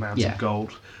weigh the amount Yeah. of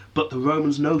gold. But the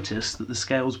Romans noticed that the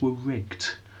scales were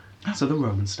rigged. So the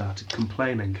Romans started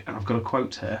complaining. And I've got a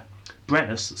quote here.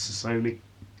 Brennus,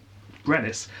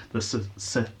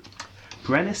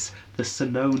 the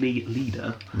Senoni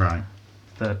leader, Right.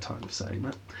 third time of saying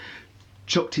that,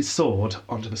 chucked his sword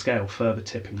onto the scale, further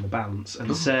tipping the balance,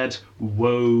 and said,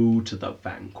 "Woe to the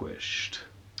vanquished."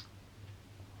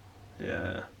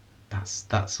 Yeah.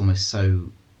 That's almost so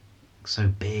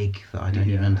big that I don't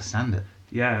even Yeah. understand it.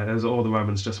 Yeah, as all the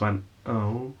Romans just went,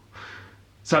 oh.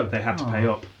 So they had to pay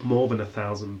Oh. up more than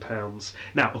 £1,000.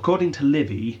 Now, according to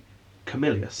Livy,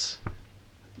 Camillus,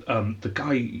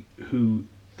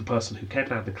 the person who came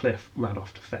down the cliff ran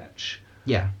off to fetch,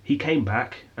 Yeah. he came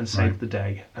back and saved Right. the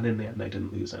day, and in the end they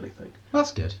didn't lose anything.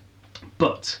 That's good.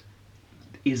 But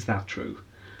is that true?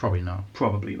 Probably not.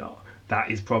 Probably not. That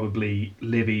is probably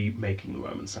Livy making the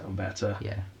Romans sound better.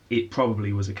 Yeah. It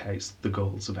probably was a case the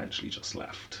Gauls eventually just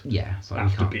left. Yeah. So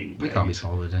After we being can't be paid.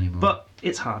 bothered anymore. But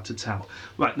it's hard to tell.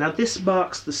 Right, now this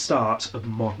marks the start of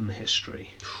modern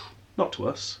history. Not to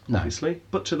us, No. obviously,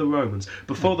 but to the Romans.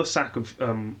 Before the sack of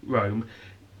Rome,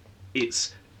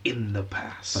 it's in the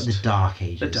past. like the Dark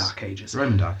Ages. The Dark Ages. The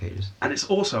Roman Dark Ages. And it's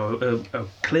also a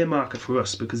clear marker for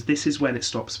us because this is when it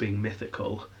stops being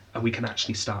mythical and we can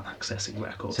actually start accessing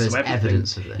records. So there's everything-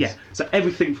 evidence of this. Yeah, so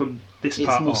everything from this It's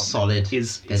part more on solid.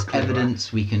 is There's clearer.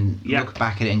 evidence. We can Yeah. look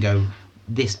back at it and go,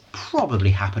 this probably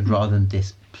happened rather than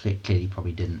this clearly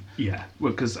probably didn't. Yeah,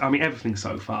 well, because, I mean, everything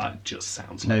so far just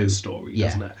sounds like No a story, yeah.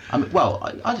 doesn't it? I mean,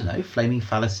 I don't know. Flaming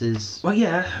phalluses. Well,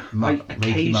 yeah, Reiki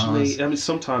occasionally, Mars. I mean,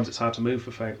 sometimes it's hard to move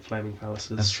for flaming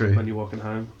phalluses. That's true. When you're walking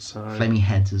home, so... Flaming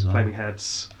heads as well. Flaming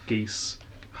heads, geese,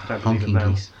 don't believe Honking in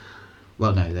them. geese.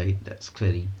 Well, no, that's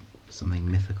clearly something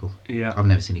mythical. Yeah, I've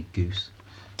never seen a goose.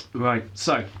 right,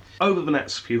 so, over the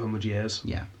next few hundred years,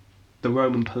 Yeah. the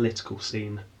Roman political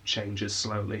scene changes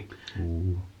slowly.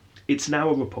 Ooh. It's now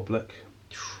a republic,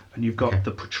 and you've got Okay.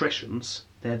 the patricians,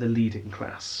 they're the leading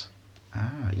class,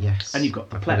 Ah, yes. and you've got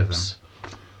the I've heard of them. plebs.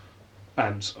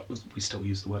 And we still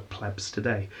use the word plebs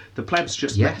today. The plebs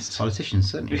just Yes, meant...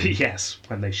 politicians certainly. Yes,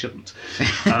 when they shouldn't.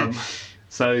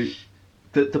 So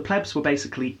the plebs were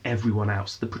basically everyone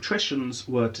else. The patricians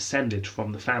were descended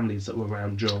from the families that were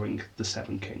around during the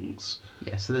Seven Kings.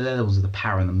 Yeah, so they're the ones with the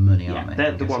power and the money, Yeah, aren't they?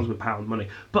 they're I'm the ones guessing? with power and money.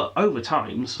 But over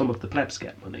time, some of the plebs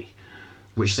get money,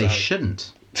 Which they so-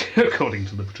 shouldn't. according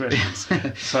to the patricians.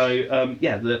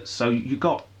 So you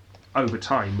got, over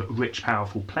time, rich,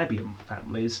 powerful plebeian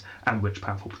families and rich,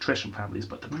 powerful patrician families,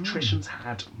 but the patricians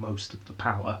had most of the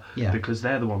power Yeah. because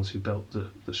they're the ones who built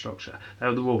the structure.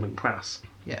 They're the ruling class.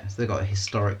 Yeah, so they've got a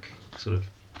historic sort of,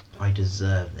 I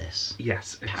deserve this.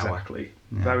 Yes, Power. exactly.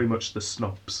 Yeah. Very much the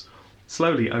snobs.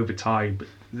 Slowly, over time,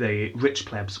 the rich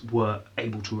plebs were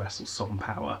able to wrestle some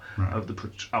power Right.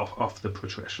 off the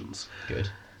patricians. Good.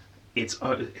 It's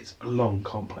a long,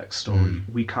 complex story.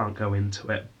 We can't go into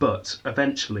it, but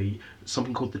eventually,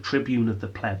 something called the Tribune of the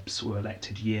Plebs were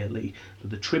elected yearly.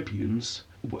 The tribunes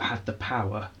had the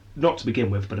power, not to begin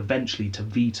with, but eventually to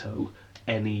veto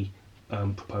any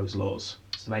proposed laws.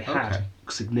 So they had Okay.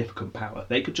 significant power.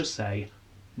 They could just say,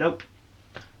 nope.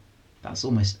 That's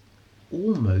almost,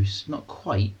 not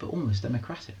quite, but almost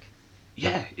democratic.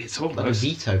 Yeah, it's Like a almost...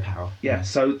 veto power. Yeah,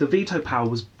 so the veto power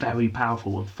was very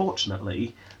powerful.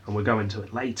 Unfortunately, and we'll go into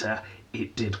it later,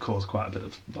 it did cause quite a bit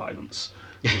of violence.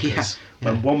 Because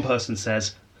when one person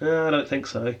says, I don't think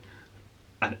so,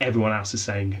 and everyone else is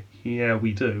saying, yeah,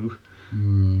 we do,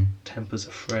 Tempur's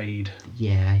afraid.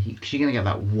 Yeah, because you're going to get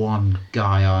that one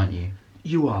guy, aren't you?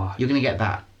 You are. You're going to get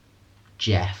that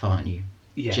Jeff, aren't you?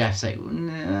 Yeah. Jeff say,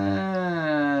 no.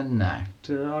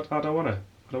 I don't want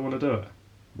to do it.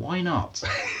 Why not?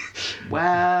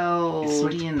 Well, It's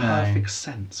what like do you know? perfect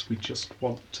sense. We just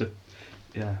want to.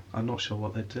 Yeah, I'm not sure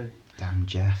what they'd do. Damn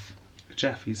Jeff.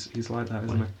 Jeff, he's like that,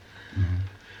 isn't he?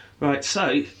 Right.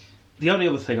 So, the only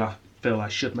other thing I feel I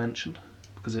should mention,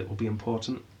 because it will be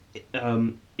important,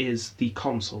 is the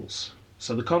consuls.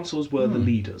 So the consuls were the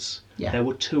leaders. Yeah. There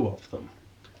were 2 of them.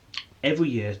 Every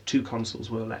year, 2 consuls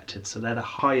were elected, so they're the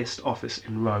highest office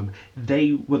in Rome.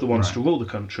 They were the ones to rule the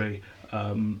country,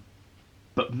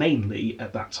 but mainly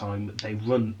at that time they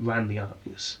ran the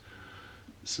armies.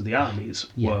 So the armies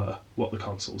were what the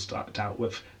consuls dealt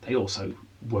with. They also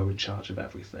were in charge of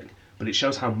everything. But it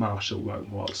shows how martial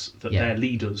Rome was, that their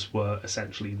leaders were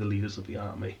essentially the leaders of the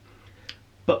army.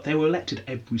 But they were elected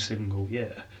every single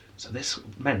year. So this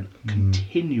meant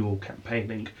continual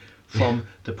campaigning from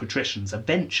the patricians.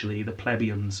 Eventually, the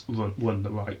plebeians won the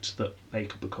right that they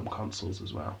could become consuls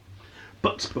as well.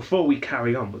 But before we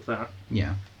carry on with that,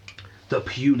 the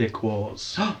Punic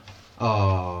Wars.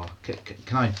 Oh, can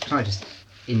I just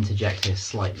interject here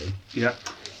slightly? Yeah.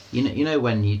 You know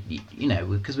when you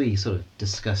because we sort of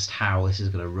discussed how this is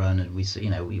going to run, and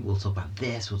we'll talk about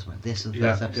this, we'll talk about this in the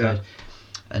first episode,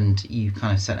 and you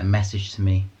kind of sent a message to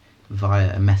me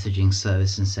via a messaging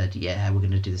service and said, we're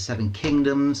going to do the 7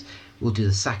 Kingdoms, we'll do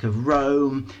the sack of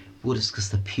Rome, we'll discuss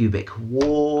the Pubic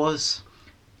Wars,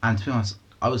 and to be honest,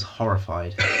 I was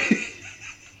horrified.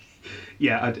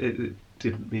 I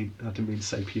didn't mean to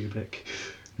say pubic.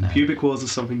 No. Pubic Wars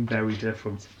is something very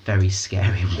different. Very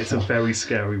scary war. It's a very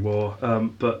scary war,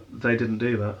 but they didn't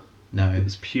do that. No. It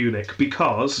was Punic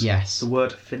because the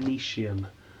word Phoenician.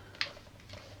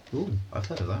 Ooh, I've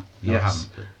heard of that. No, Yes.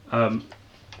 I haven't.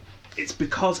 It's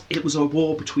because it was a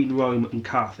war between Rome and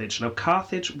Carthage. Now,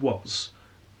 Carthage was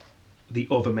the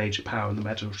other major power in the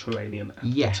Mediterranean at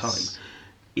the time.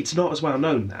 It's not as well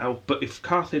known now, but if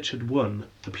Carthage had won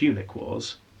the Punic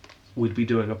Wars, we'd be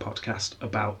doing a podcast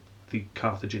about the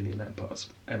Carthaginian emperors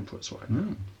right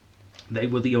now. They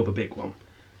were the other big one.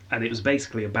 And it was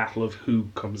basically a battle of who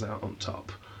comes out on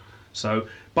top. So,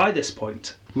 by this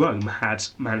point, Rome had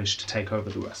managed to take over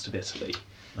the rest of Italy.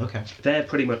 Okay. They're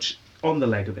pretty much on the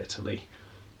leg of Italy,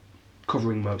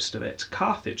 covering most of it.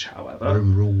 Carthage, however,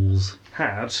 Rome rules.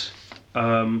 had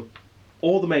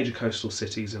all the major coastal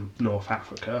cities in North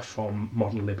Africa, from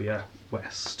modern Libya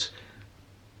west,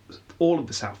 all of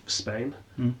the south of Spain,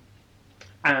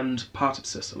 and part of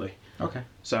Sicily. Okay.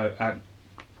 So,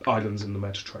 islands in the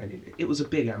Mediterranean. It was a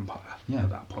big empire at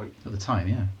that point. At the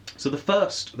time, So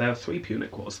there are 3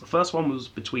 Punic Wars. The first one was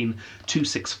between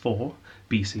 264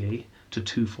 BCE to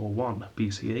 241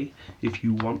 BCE. If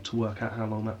you want to work out how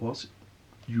long that was,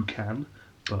 you can,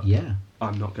 but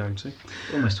I'm not going to.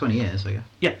 Almost 20 years, I guess.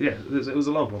 Yeah, it was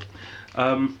a long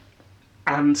one.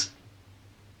 And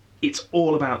it's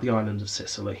all about the island of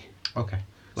Sicily. Okay.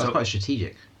 Well, that's quite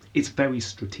strategic. It's very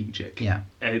strategic. Yeah.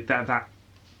 That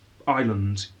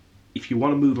island, if you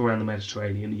want to move around the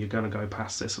Mediterranean, you're going to go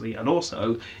past Sicily. And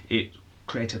also, it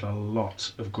created a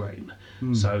lot of grain.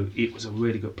 So it was a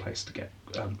really good place to get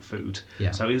food.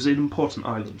 Yeah. So it was an important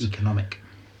island. Economic.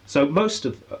 So most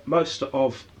of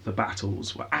the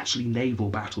battles were actually naval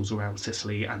battles around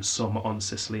Sicily, and some on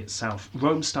Sicily itself.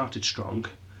 Rome started strong,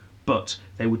 but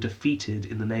they were defeated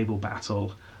in the naval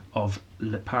battle of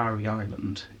Lipari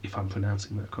Island, if I'm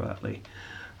pronouncing that correctly.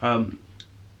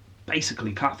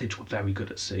 Basically, Carthage were very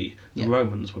good at sea. The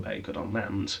Romans were very good on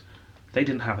land. They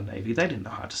didn't have a navy. They didn't know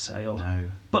how to sail. No.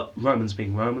 But Romans,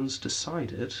 being Romans,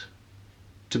 decided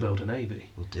to build a navy.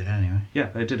 We'll do it anyway. Yeah,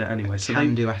 they did it anyway.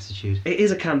 Can-do attitude. It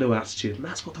is a can-do attitude, and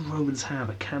that's what the Romans have,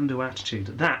 a can-do attitude.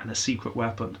 That and a secret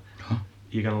weapon.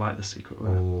 You're going to like the secret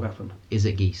weapon. Is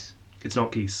it geese? It's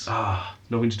not geese.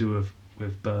 Nothing to do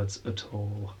with birds at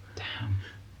all. Damn.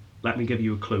 Let me give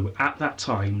you a clue. At that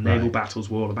time, naval battles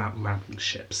were all about ramming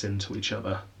ships into each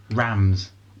other.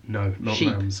 Rams. No, not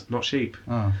sheep. rams. Not sheep.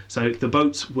 Oh. So the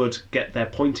boats would get their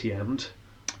pointy end.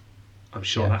 I'm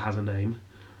sure that has a name.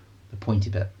 The pointy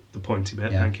bit. The pointy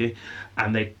bit, thank you.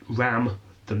 And they ram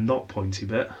the not pointy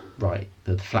bit. Right,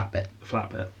 the flat bit. The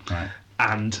flat bit. Right.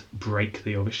 And break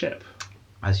the other ship.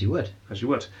 As you would. As you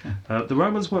would. Yeah. The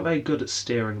Romans weren't very good at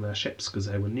steering their ships because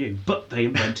they were new, but they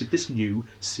invented this new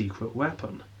secret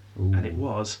weapon. Ooh. And it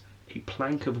was a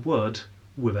plank of wood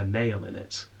with a nail in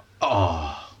it.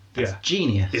 Oh, that's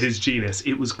genius. It is genius.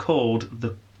 It was called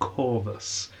the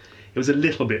corvus. It was a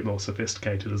little bit more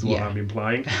sophisticated, is what Yeah. I'm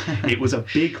implying. It was a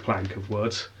big plank of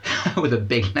wood With a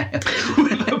big nail.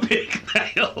 with a big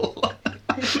nail.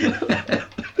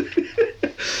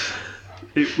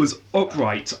 It was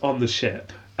upright on the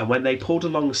ship, and when they pulled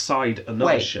alongside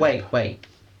another ship... Wait.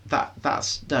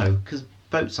 That's no, because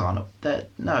boats aren't up there.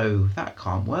 No, that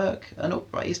can't work. An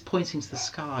upright is pointing to the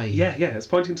sky. Yeah, it's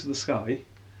pointing to the sky.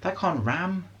 That can't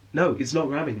ram. No, it's not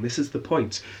ramming. This is the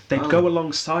point. They'd Oh. go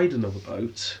alongside another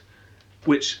boat,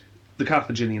 which the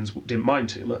Carthaginians didn't mind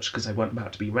too much because they weren't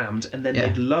about to be rammed, and then Yeah.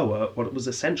 they'd lower what was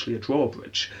essentially a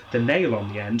drawbridge. The nail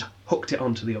on the end hooked it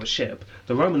onto the other ship.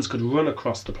 The Romans could run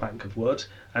across the plank of wood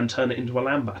and turn it into a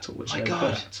land battle, which My they were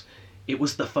God. good at. It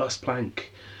was the first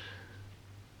plank.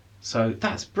 So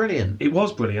That's brilliant. it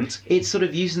was brilliant. It's sort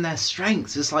of using their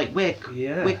strengths. It's like we're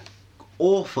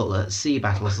awful at sea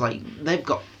battles. Like they've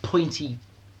got pointy,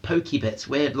 pokey bits.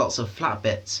 We had lots of flat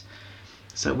bits.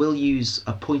 So we'll use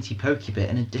a pointy, pokey bit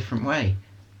in a different way.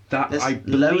 That Let's I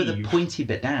lower the believe pointy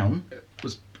bit down.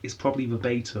 is probably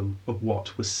verbatim of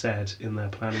what was said in their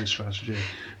planning strategy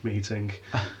meeting.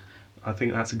 I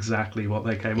think that's exactly what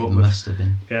they came It up with. must have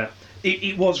been. Yeah,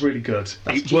 it was really good.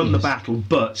 That's It won the genius. battle,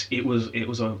 but it was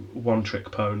a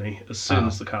one-trick pony. As soon Oh.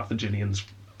 as the Carthaginians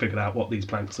figured out what these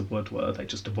planks of wood were, they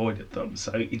just avoided them.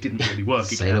 So it didn't really work.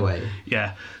 Sail again. away.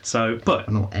 Yeah. So, but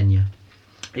I'm not Enya.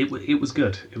 it was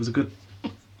good. It was a good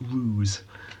ruse.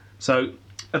 So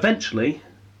eventually,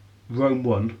 Rome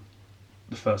won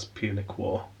the First Punic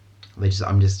War. They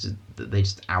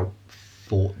just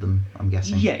outfought them. I'm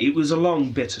guessing. Yeah, it was a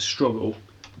long, bitter struggle,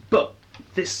 but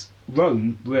this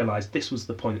Rome realised this was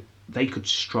the point they could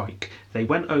strike. They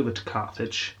went over to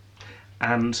Carthage,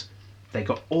 and they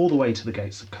got all the way to the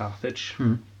gates of Carthage.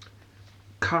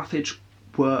 Carthage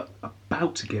were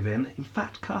about to give in. In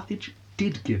fact, Carthage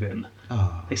did give in.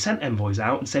 Oh. They sent envoys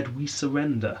out and said, "We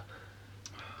surrender."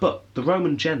 But the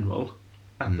Roman general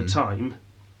at the time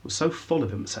was so full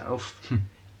of himself,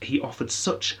 he offered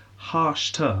such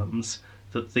harsh terms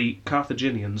that the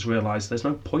Carthaginians realised there's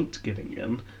no point giving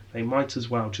in. They might as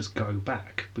well just go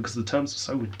back because the terms were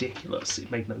so ridiculous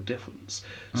it made no difference.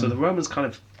 So the Romans kind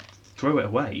of threw it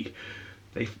away.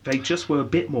 They just were a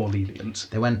bit more lenient.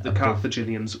 They went the above-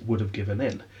 Carthaginians would have given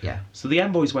in. Yeah. So the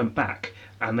envoys went back,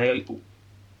 and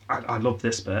I love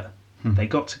this bit. They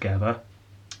got together,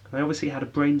 and they obviously had a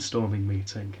brainstorming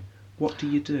meeting. What do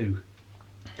you do?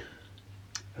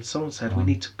 And someone said, we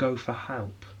need to go for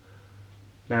help.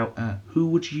 Now, who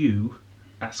would you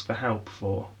ask for help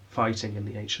for fighting in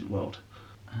the ancient world?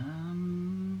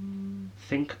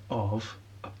 Think of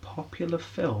a popular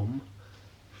film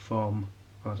from,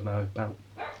 I don't know, about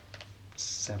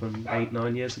 7, 8,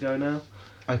 9 years ago now,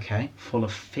 Okay. full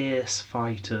of fierce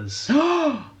fighters.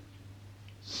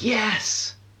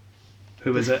 Yes.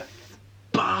 Who is it?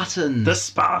 Spartans. The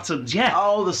Spartans, yeah!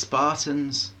 Oh, the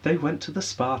Spartans. They went to the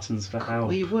Spartans for help.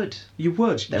 Well, you would. You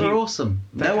would. They were awesome.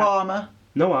 they No had- armour.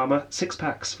 No armour,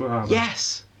 6-packs for armour.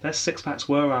 Yes. Their 6-packs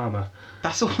were armour.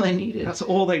 That's all they needed. That's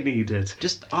all they needed.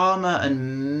 Just armour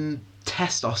and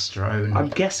testosterone. I'm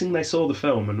guessing they saw the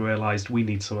film and realised we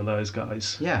need some of those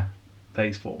guys. Yeah.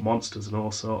 They fought monsters and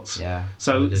all sorts. Yeah.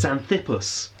 So they did.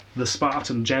 Xanthippus, the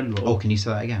Spartan general. Oh, can you say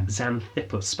that again?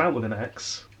 Xanthippus, spelled with an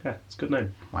X. Yeah, it's a good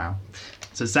name. Wow.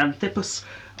 So Xanthippus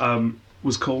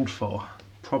was called for,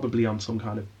 probably on some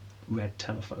kind of red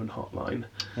telephone hotline.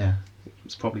 Yeah.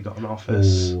 It's probably got an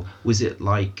office. Oh, was it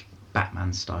like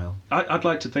Batman style? I'd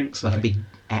like to think so. Like a big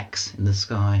X in the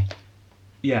sky?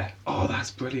 Yeah. Oh,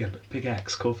 that's brilliant. Big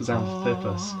X called for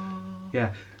Xanthippus.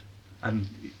 Yeah. And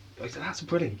that's a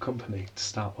brilliant company to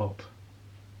start up.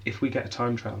 If we get a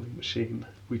time travelling machine,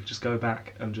 we could just go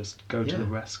back and just go to Yeah. the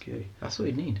rescue. That's what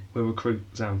we need. We'll recruit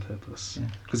Xanthippus. Yeah.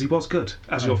 Because he was good,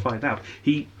 as Oh. you'll find out.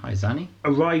 He Hi, Zanny.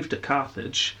 arrived at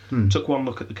Carthage, took one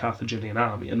look at the Carthaginian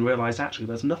army, and realised actually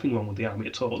there's nothing wrong with the army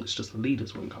at all, it's just the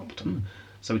leaders were incompetent.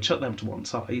 So he took them to one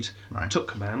side, Right. took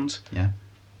command, Yeah.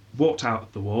 walked out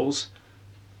of the walls.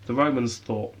 The Romans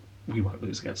thought, we won't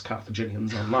lose against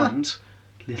Carthaginians on land.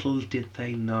 Little did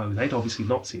they know. They'd obviously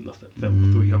not seen the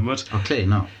film 300. Oh, clearly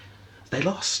not. They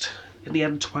lost. In the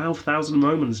end, 12,000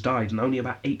 Romans died and only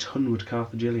about 800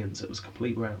 Carthaginians. It was a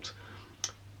complete rout.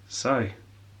 So,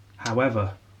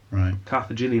 however, Right.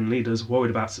 Carthaginian leaders, worried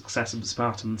about success of the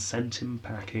Spartans, sent him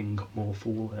packing. More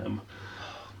fool them.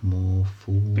 More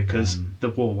fool. Because them. the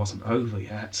war wasn't over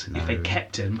yet. If they No.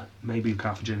 kept him, maybe the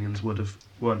Carthaginians would have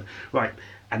won. Right,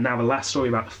 and now the last story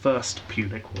about the First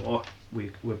Punic War.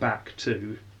 We're back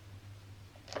to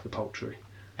the poultry.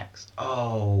 X.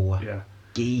 Oh. Yeah.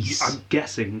 Geese. I'm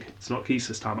guessing it's not geese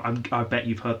this time. I bet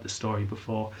you've heard this story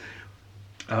before.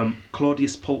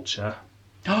 Claudius Pulcher,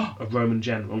 a Roman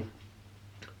general,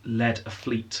 led a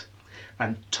fleet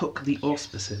and took the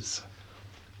auspices.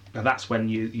 Now that's when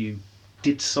you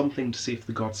did something to see if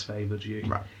the gods favoured you.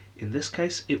 Right. In this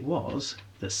case, it was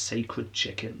the sacred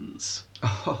chickens.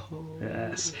 Oh.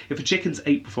 Yes. If a chicken's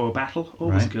ate before a battle,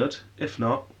 always Right. good. If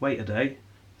not, wait a day,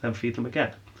 then feed them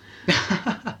again.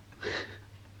 And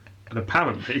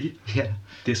apparently, Yeah.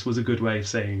 this was a good way of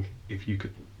saying if you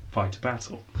could fight a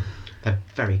battle. They're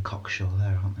very cocksure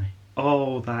there, aren't they?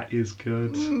 Oh, that is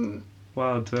good.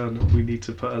 Well done. We need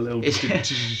to put a little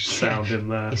sound in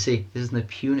there. You see, this isn't the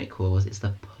Punic Wars, it's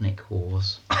the Punic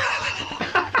Wars.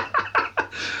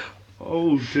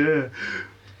 Oh dear.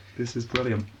 This is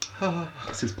brilliant.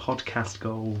 This is podcast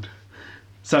gold.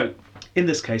 So, in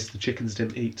this case, the chickens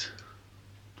didn't eat.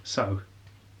 So,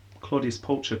 Claudius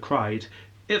Pulcher cried,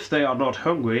 "If they are not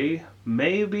hungry,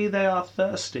 maybe they are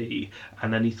thirsty."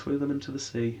 And then he threw them into the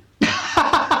sea.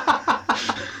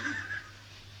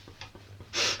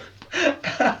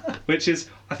 Which is,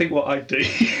 I think, what I'd do.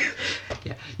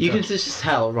 Yeah. You can just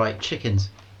tell, right, chickens,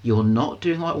 you're not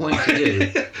doing what I want you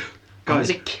to do. I'm Guys,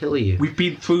 going to kill you. we've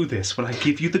been through this. When I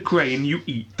give you the grain, you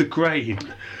eat the grain.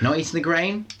 Not eating the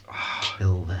grain?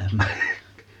 Kill them.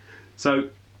 So,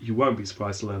 you won't be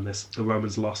surprised to learn this. The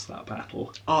Romans lost that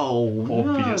battle, Oh,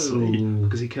 obviously, no.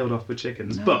 because he killed off the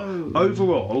chickens. No. But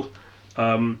overall,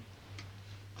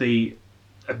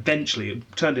 eventually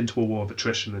it turned into a war of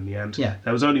attrition in the end. Yeah.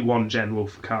 There was only one general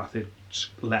for Carthage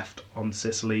left on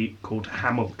Sicily called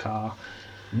Hamilcar.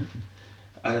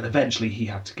 And eventually he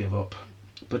had to give up.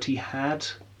 But he had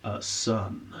a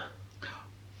son.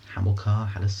 Hamilcar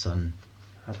had a son.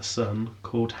 Had a son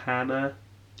called Hannah.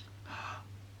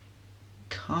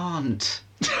 Can't.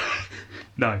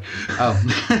 No.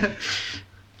 Oh.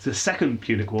 The Second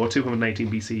Punic War,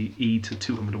 218 BCE to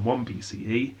 201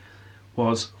 BCE,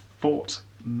 was fought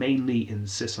mainly in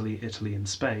Sicily, Italy, and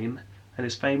Spain, and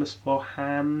is famous for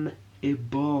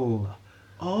Hannibal.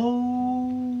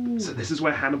 Oh. So this is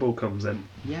where Hannibal comes in.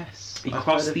 Yes. He I've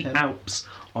crossed heard the of him. Alps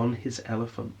on his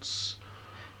elephants.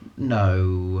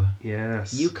 No.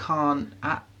 Yes. You can't.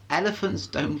 Elephants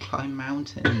don't climb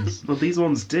mountains. Well, these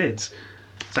ones did.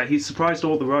 So he surprised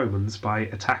all the Romans by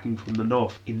attacking from the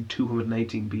north in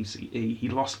 218 BCE. He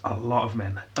lost a lot of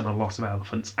men and a lot of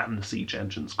elephants and the siege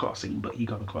engines crossing, but he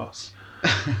got across.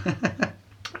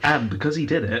 And because he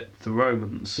did it, the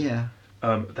Romans, Yeah.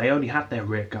 they only had their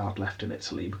rear guard left in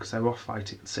Italy because they were off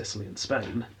fighting in Sicily and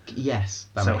Spain. Yes.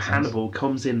 That So makes sense. Hannibal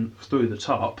comes in through the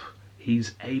top.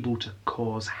 He's able to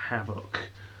cause havoc.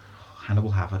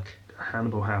 Hannibal Havoc.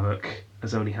 Hannibal Havoc,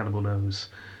 as only Hannibal knows.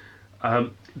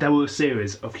 There were a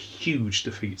series of huge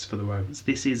defeats for the Romans.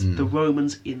 This is the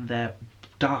Romans in their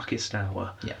darkest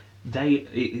hour. Yeah.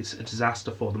 It's a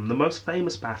disaster for them. The most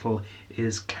famous battle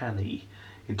is Cannae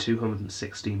in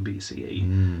 216 BCE.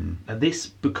 And this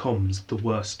becomes the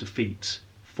worst defeat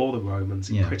for the Romans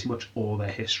in pretty much all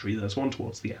their history. There's one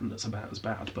towards the end that's about as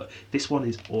bad, but this one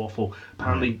is awful.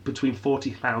 Apparently between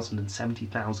 40,000 and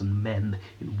 70,000 men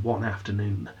in one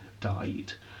afternoon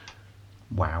died.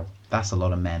 Wow. That's a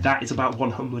lot of men. That is about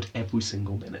 100 every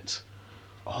single minute.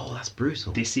 Oh, that's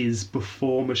brutal. This is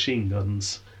before machine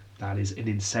guns. That is an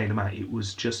insane amount. It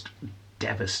was just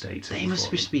devastating. They must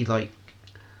for just be like.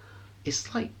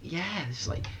 It's like, yeah, it's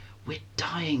like, we're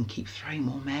dying, keep throwing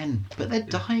more men. But they're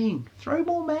dying, throw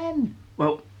more men.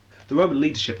 Well, the Roman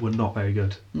leadership were not very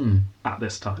good Hmm. at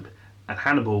this time. And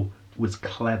Hannibal was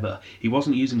clever. He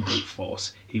wasn't using brute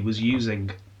force, he was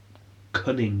using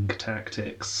cunning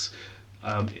tactics.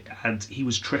 And he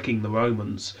was tricking the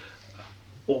Romans,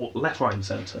 or left, right, and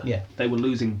centre. Yeah. They were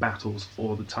losing battles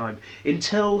all the time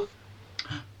until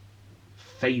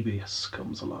Fabius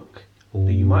comes along. Now,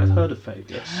 you might have heard of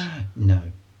Fabius. No.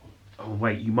 Oh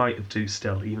wait, you might have too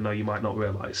still, even though you might not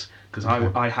realise, because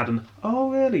I had an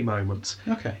 "oh really" moment.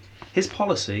 Okay. His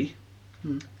policy,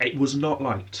 it was not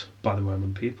liked by the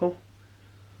Roman people,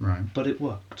 Right. but it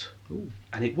worked. Ooh.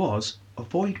 And it was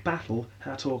avoid battle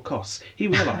at all costs. He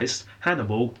realised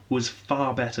Hannibal was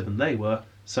far better than they were,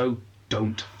 so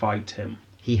don't fight him.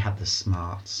 He had the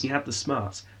smarts. He had the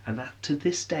smarts, and that to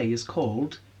this day is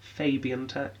called Fabian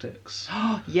tactics.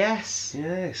 Oh, yes.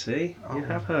 Yeah, see? You Oh,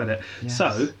 have heard it. yes.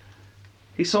 So,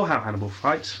 he saw how Hannibal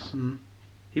fights.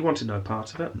 He wanted no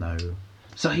part of it. No.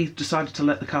 So he decided to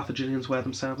let the Carthaginians wear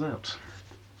themselves out.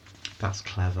 That's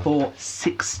clever. For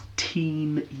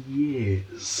 16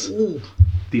 years. Ooh.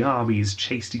 The armies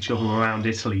chased each other around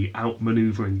Italy,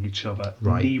 outmanoeuvring each other.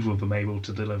 Right. Neither of them able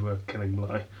to deliver a killing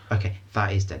blow. Okay,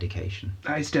 that is dedication.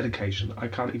 That is dedication. I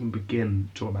can't even begin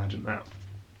to imagine that.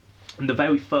 In the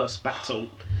very first battle,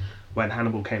 when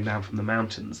Hannibal came down from the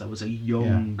mountains, there was a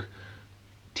young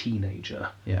teenager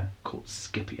Yeah. called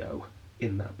Scipio.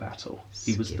 in that battle.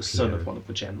 He was the son of one of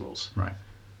the generals. Right.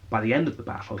 By the end of the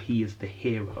battle, he is the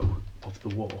hero of the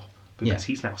war because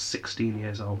he's now 16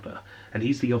 years older, and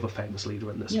he's the other famous leader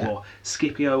in this war,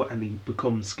 Scipio, and he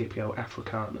becomes Scipio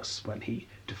Africanus when he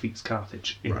defeats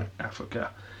Carthage in Africa.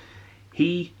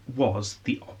 He was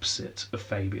the opposite of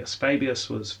Fabius. Fabius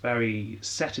was very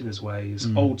set in his ways,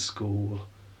 old school.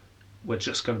 We're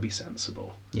just going to be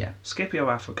sensible. Yeah. Scipio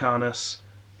Africanus,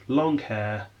 long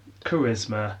hair,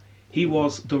 charisma. He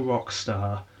was the rock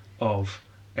star of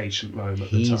ancient Rome at the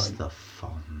time. He's the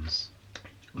Fonz.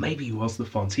 Maybe he was the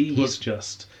Fonz.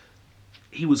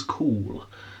 He was cool,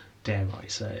 dare I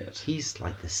say it. He's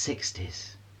like the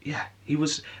 60s. Yeah, he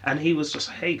was just,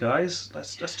 hey guys,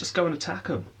 let's just go and attack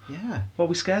them. Yeah. What are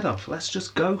we scared of? Let's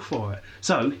just go for it.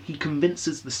 So he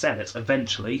convinces the Senate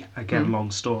eventually, again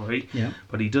long story,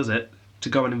 but he does it to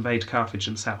go and invade Carthage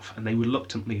and South, and they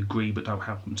reluctantly agree but don't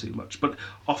help him too much. But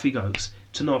off he goes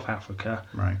to North Africa.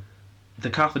 Right. The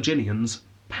Carthaginians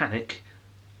panic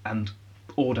and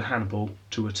order Hannibal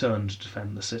to return to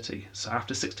defend the city. So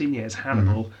after 16 years,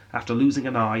 Hannibal, after losing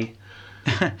an eye,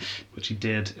 which he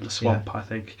did in a swamp, I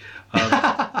think.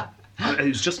 It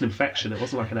was just an infection. It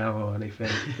wasn't like an arrow or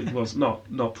anything. It was not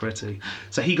pretty.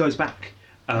 So he goes back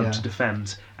to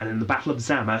defend. And in the Battle of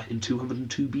Zama in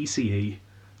 202 BCE,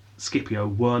 Scipio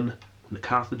won, and the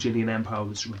Carthaginian Empire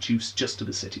was reduced just to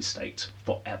the city-state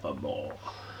forevermore.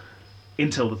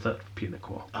 Until the Third Punic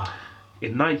War.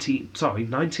 In 19,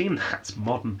 that's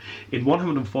modern. In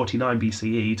 149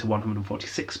 BCE to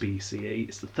 146 BCE,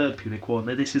 it's the Third Punic War, and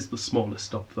this is the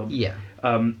smallest of them. Yeah.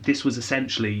 This was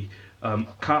essentially,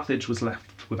 Carthage was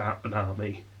left without an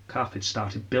army. Carthage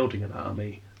started building an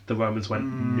army. The Romans went,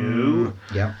 no.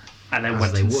 Yeah. And then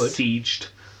went and sieged.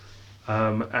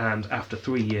 And after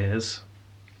 3 years,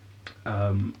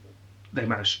 they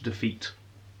managed to defeat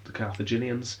the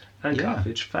Carthaginians, and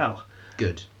Carthage fell.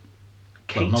 Good.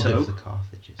 Cato, well, not good for the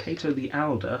Carthages. Cato the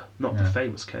Elder, not the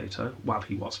famous Cato. Well,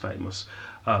 he was famous,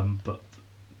 but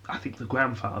I think the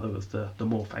grandfather of the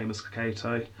more famous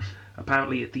Cato.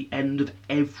 Apparently, at the end of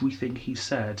everything he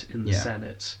said in the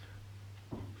Senate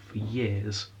for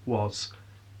years was,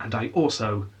 and I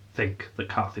also think that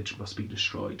Carthage must be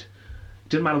destroyed. It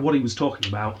didn't matter what he was talking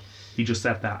about. He just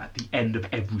said that at the end of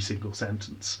every single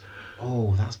sentence.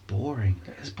 Oh, that's boring.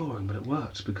 It is boring, but it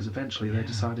worked because eventually they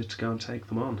decided to go and take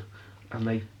them on. And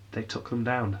they took them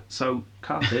down. So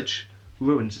Carthage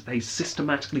ruined. They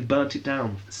systematically burnt it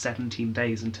down for 17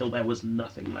 days until there was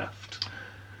nothing left.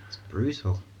 It's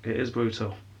brutal. It is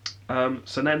brutal.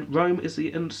 So then Rome is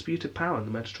the undisputed power in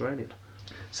the Mediterranean.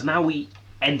 So now we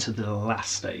enter the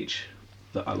last stage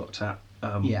that I looked at,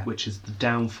 which is the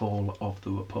downfall of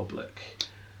the Republic.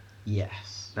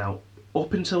 Yes. Now,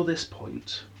 up until this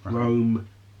point, Rome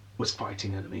was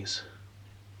fighting enemies.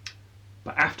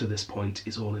 But after this point,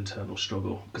 it's all internal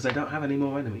struggle, because they don't have any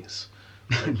more enemies.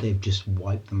 They've just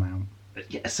wiped them out.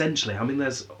 Yeah, essentially. I mean,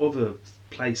 there's other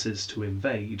places to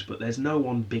invade, but there's no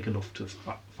one big enough to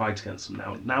fight against them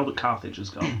now. Now that Carthage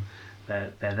has gone,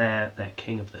 they're there, they're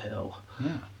king of the hill.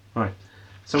 Yeah. Right.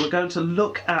 So we're going to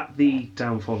look at the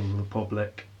downfall of the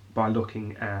Republic by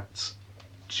looking at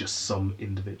just some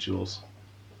individuals.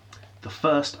 The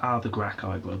first are the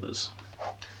Gracchi brothers.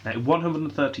 Now, in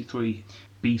 133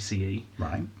 BCE,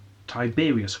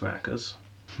 Tiberius Gracchus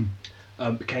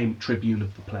became tribune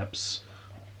of the plebs.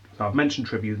 So I've mentioned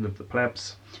tribune of the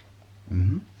plebs.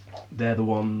 Mm-hmm. They're the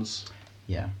ones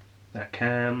that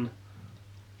can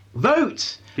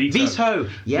vote. Veto.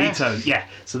 Yes. Veto. Yeah.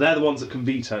 So they're the ones that can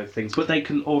veto things, but they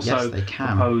can also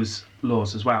propose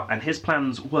laws as well. And his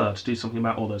plans were to do something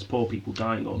about all those poor people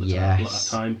dying all the time at that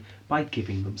time by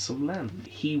giving them some land.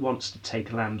 He wants to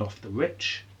take land off the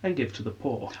rich and give to the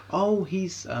poor. Oh,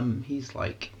 he's Robin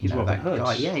Hood.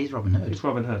 Guy. Yeah, he's Robin Hood. He's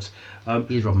Robin Hood.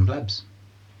 He's Robin Plebs.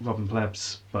 Robin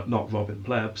Plebs, but not Robin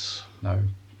Plebs. No,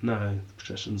 the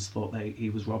patricians thought he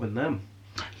was robbing them.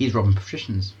 He's Robin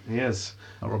Patricians. He is.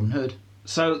 Not Robin Hood.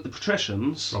 So the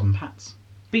patricians Robin Pats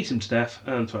beat him to death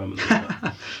and throw him in the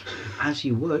river. As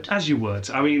you would. As you would.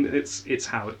 I mean, it's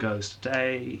how it goes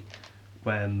today.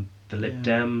 When the Lib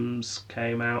Dems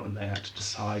came out and they had to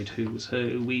decide who was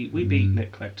who, we beat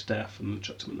Nick Clegg to death and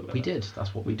chucked him in the river. We did.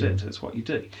 That's what we did. It's what you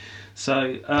do.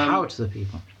 So power to the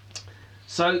people.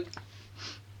 So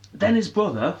then his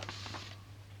brother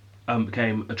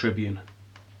became a tribune.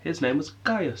 His name was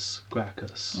Gaius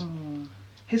Gracchus.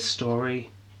 His story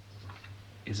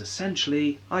is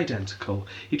essentially identical.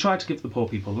 He tried to give the poor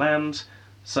people land,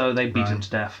 so they beat him to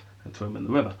death and threw him in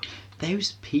the river.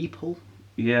 Those people.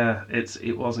 Yeah,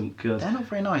 it wasn't good. They're not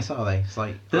very nice, are they? It's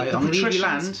like, the I'm going to leave you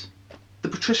land. The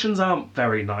patricians aren't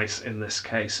very nice in this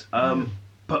case,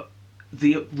 but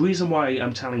the reason why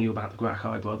I'm telling you about the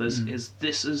Gracchi brothers is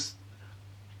this is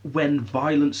when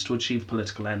violence to achieve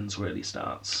political ends really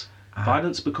starts.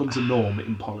 Violence becomes a norm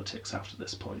in politics after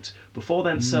this point. Before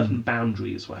then, certain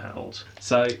boundaries were held.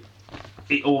 So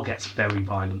it all gets very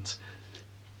violent.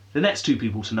 The next two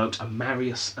people to note are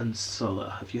Marius and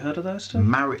Sulla. Have you heard of those two?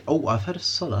 I've heard of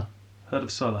Sulla. Heard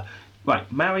of Sulla. Right,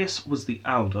 Marius was the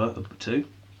elder of the two.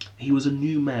 He was a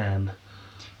new man.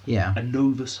 Yeah. A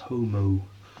novus homo.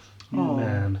 New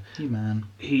man. New man.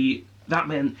 That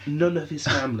meant none of his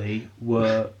family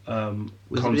were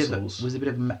consuls. Was a bit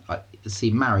of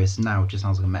see, Marius now just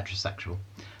sounds like a metrosexual.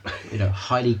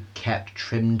 Highly kept,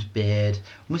 trimmed beard,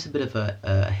 almost a bit of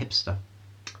a hipster.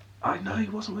 I know, he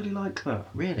wasn't really like that.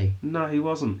 Really? No, he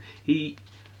wasn't. He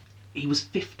was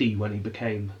 50 when he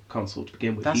became consul to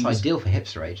begin with. That's ideal for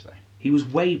hipster age, though. He was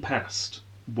way past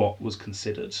what was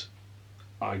considered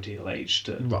ideal age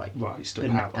to rise to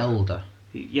power. An elder.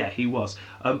 He was.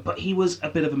 But he was a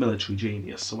bit of a military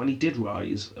genius, so when he did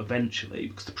rise, eventually,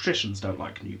 because the patricians don't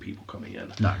like new people coming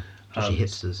in. No, especially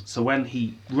hipsters. So when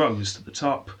he rose to the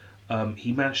top,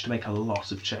 he managed to make a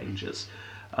lot of changes.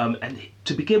 And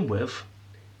to begin with,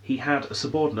 he had a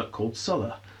subordinate called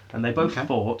Sulla, and they both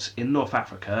fought in North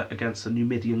Africa against the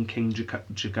Numidian king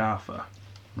Jugurtha.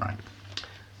 Right.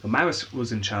 So Marius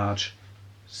was in charge.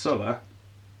 Sulla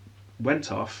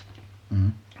went off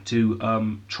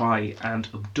to try and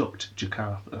abduct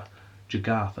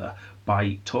Jugurtha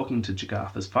by talking to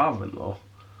Jugurtha's father-in-law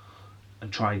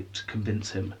and try to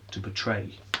convince him to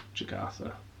betray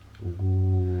Jugurtha.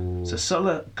 Ooh. So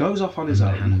Sulla goes off on his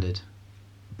own, handed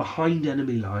behind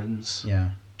enemy lines,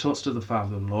 talks to the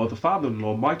father-in-law. The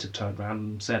father-in-law might have turned around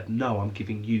and said, "No, I'm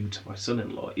giving you to my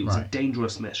son-in-law." It was a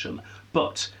dangerous mission,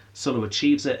 but Sulla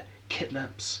achieves it,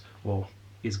 kidnaps, or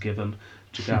is given,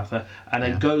 Jugurtha, and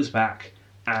then goes back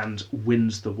and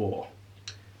wins the war.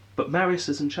 But Marius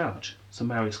is in charge, so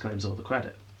Marius claims all the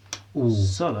credit. Ooh.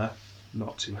 Sulla,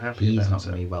 not too happy about it. He's not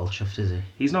going to be well chuffed, is he?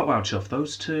 He's not well chuffed.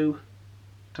 Those two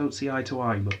don't see eye to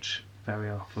eye much very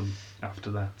often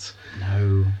after that.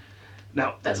 No.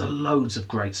 Now, there's loads of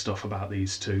great stuff about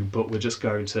these two, but we're just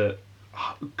going to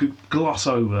gloss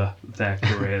over their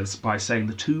careers by saying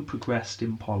the two progressed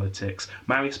in politics.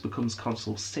 Marius becomes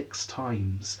consul 6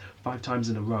 times, 5 times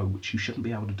in a row, which you shouldn't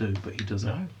be able to do, but he does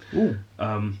it. Ooh.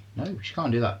 No, you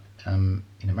can't do that in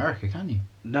America, can you?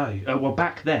 No. Well,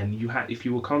 back then, if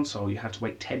you were consul, you had to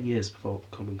wait 10 years before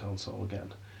becoming consul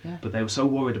again. Yeah. But they were so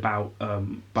worried about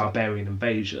barbarian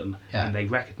invasion, and they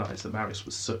recognised that Marius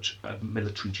was such a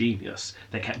military genius,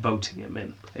 they kept voting him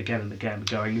in again and again,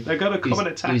 going, "They're going to come and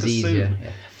attack us soon."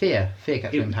 Yeah. Fear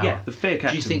kept him in power. Yeah, the fear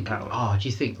kept him in power. Do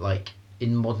you think, like,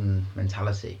 in modern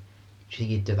mentality, do you think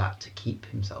he'd do that to keep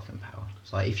himself in power?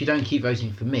 It's like, if you don't keep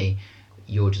voting for me,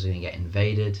 you're just going to get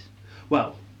invaded.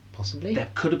 Well, possibly. There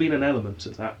could have been an element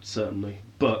of that, certainly,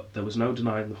 but there was no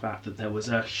denying the fact that there was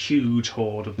a huge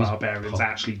horde of barbarians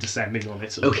actually descending on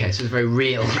Italy. Okay, so it's very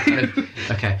real.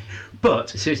 Okay. But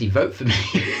seriously, vote for me.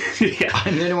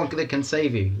 I'm the only one that can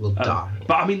save you. We'll die.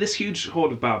 But I mean, this huge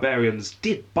horde of barbarians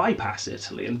did bypass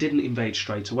Italy and didn't invade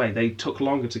straight away. They took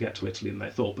longer to get to Italy than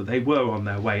they thought, but they were on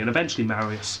their way. And eventually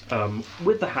Marius,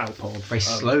 with the help of... Very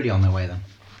slowly on their way then.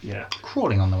 Yeah.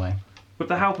 Crawling on the way. With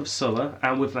the help of Sulla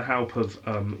and with the help of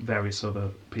various other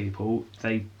people,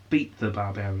 they beat the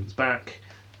barbarians back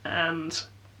and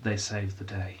they saved the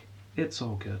day. It's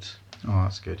all good. Oh,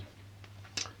 that's good.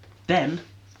 Then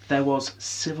there was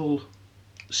civil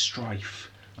strife.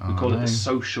 We call it the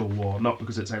social war, not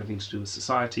because it's anything to do with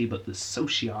society, but the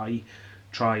Socii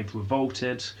tribe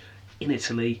revolted in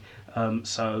Italy.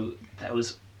 So there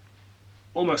was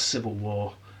almost civil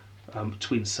war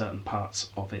between certain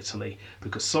parts of Italy,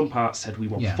 because some parts said we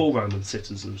want full Roman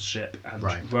citizenship,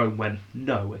 and Rome went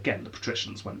no. Again, the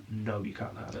patricians went no, you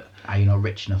can't have it. You're not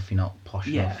rich enough, you're not posh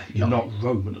enough. You're not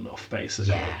Roman enough,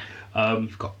 basically.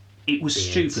 You've got it was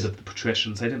stupid of the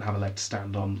patricians. They didn't have a leg to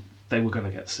stand on. They were going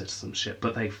to get citizenship,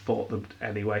 but they fought them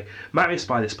anyway. Marius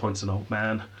by this point's an old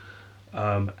man,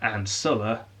 and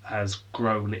Sulla has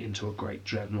grown into a great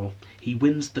general. He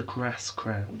wins the grass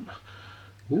crown.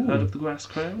 Ooh. Heard of the grass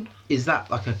crown? Is that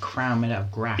like a crown made out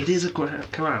of grass? It is a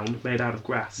crown made out of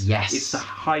grass. Yes. It's the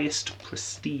highest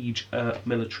prestige a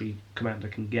military commander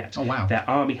can get. Oh, wow. Their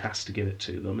army has to give it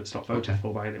to them. It's not voted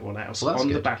for by anyone else. Well, on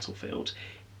good. the battlefield,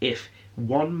 if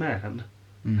one man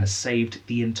has saved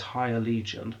the entire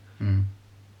legion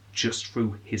just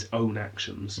through his own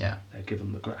actions, they're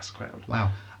given the grass crown.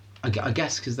 Wow. I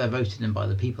guess because they're voted in by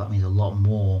the people, that means a lot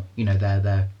more. You know,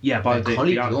 they're by their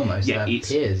colleagues almost. Their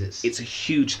peers. It's a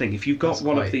huge thing. If you've got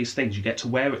one of these things, you get to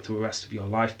wear it through the rest of your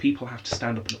life. People have to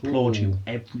stand up and applaud you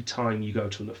every time you go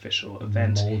to an official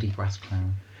event. Mouldy grass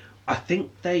clown. I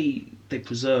think they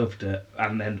preserved it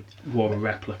and then wore a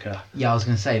replica. Yeah, I was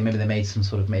going to say maybe they made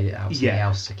it out something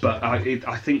else to keep but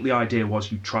I think the idea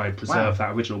was you try and preserve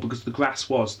that original, because the grass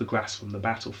was the grass from the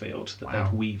battlefield that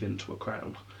they'd weave into a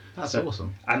crown. That's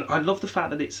awesome. And I love the fact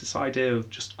that it's this idea of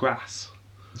just grass.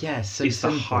 Yeah, so it's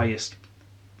simple. The highest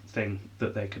thing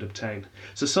that they could obtain.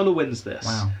 So Sulla wins this,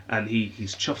 and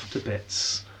he's chuffed to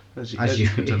bits, as you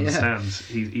can understand.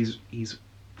 He's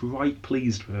right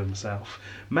pleased with himself.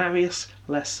 Marius,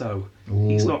 less so. Ooh,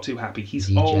 he's not too happy.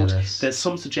 He's old. Jealous. There's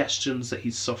some suggestions that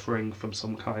he's suffering from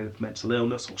some kind of mental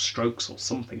illness or strokes or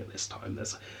something at this time.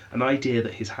 There's an idea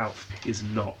that his health is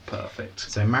not perfect.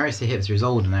 So Marius the Hipster is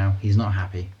older now. He's not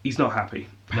happy. He's not happy.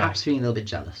 Perhaps feeling a little bit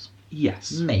jealous.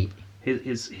 Yes. Maybe.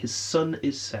 His sun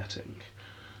is setting.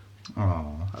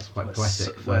 Oh, that's quite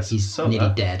poetic. He's Sulla,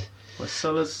 nearly dead. Where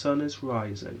Sulla's sun is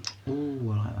rising.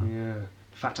 Ooh, I like that. Yeah.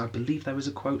 In fact, I believe there is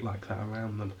a quote like that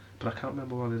around them, but I can't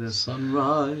remember what it is.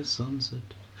 Sunrise, sunset.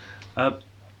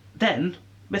 Then,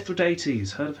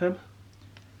 Mithridates, heard of him?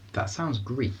 That sounds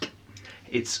Greek.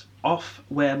 It's off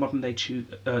where modern-day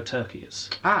Turkey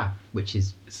is. Ah, which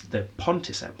is... It's the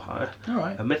Pontus Empire. All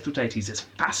right. And Mithridates is a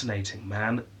fascinating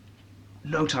man.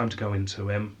 No time to go into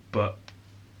him, but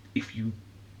if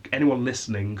anyone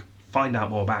listening, find out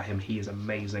more about him. He is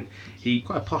amazing.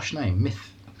 Quite a posh name, It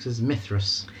says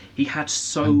Mithras. He had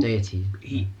deity.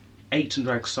 He ate and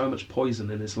drank so much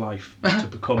poison in his life to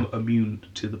become immune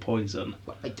to the poison.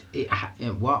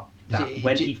 What?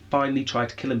 When he finally tried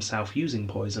to kill himself using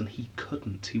poison, he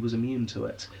couldn't. He was immune to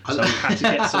it. So he had to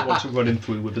get someone to run him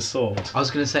through with a sword. I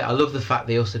was going to say, I love the fact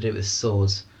they also do it with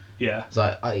swords. Yeah. It's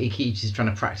like he keeps trying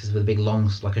to practice with a big long,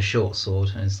 like a short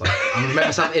sword, and it's like, I'm going to make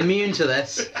myself immune to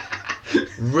this.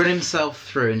 Run himself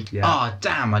through, and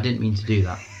damn, I didn't mean to do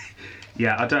that.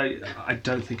 Yeah, I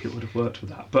don't think it would have worked with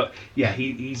that. But yeah,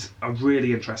 he's a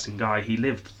really interesting guy. He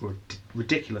lived for a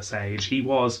ridiculous age. He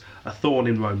was a thorn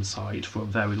in Rome's side for a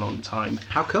very long time.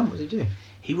 How come? What did he do?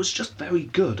 He was just very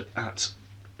good at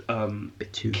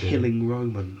killing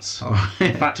Romans. Oh.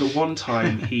 In fact, at one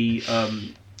time he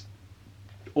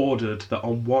ordered that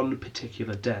on one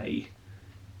particular day,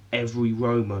 every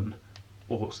Roman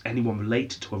or anyone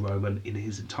related to a Roman in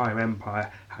his entire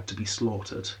empire had to be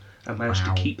slaughtered, and managed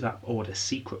to keep that order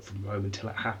secret from Rome until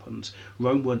it happened.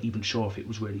 Rome weren't even sure if it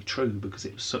was really true, because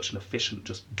it was such an efficient,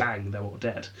 just bang, they're all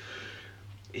dead.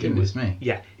 Goodness me.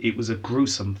 Yeah, it was a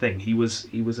gruesome thing. He was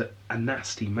a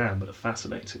nasty man, but a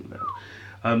fascinating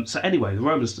man. So anyway, the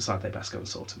Romans decide they best go and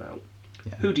sort him out.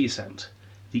 Yeah. Who do you send?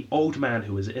 The old man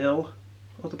who is ill,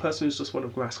 or the person who's just won a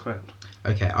grass crown?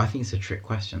 Okay, I think it's a trick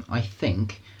question. I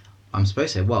think I'm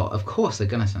supposed to say, well, of course they're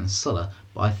going to send Sulla,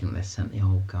 but I think they sent the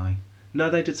old guy. No,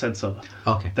 they did send Sulla.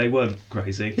 Okay. They weren't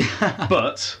crazy.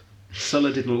 But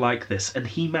Sulla didn't like this, and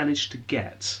he managed to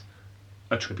get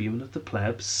a tribune of the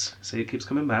plebs, see it keeps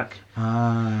coming back,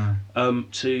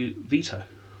 to veto.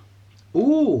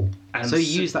 Ooh! And so he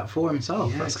used that for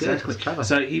himself. Yeah, that's exactly. Good. That's clever.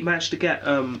 So he managed to get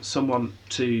someone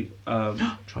to...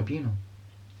 Tribunal.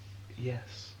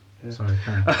 Yes. Yeah. Sorry.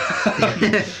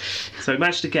 So he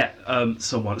managed to get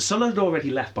someone. Sulla had already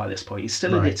left by this point. He's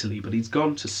still in Italy, but he's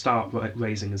gone to start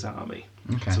raising his army.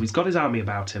 Okay. So he's got his army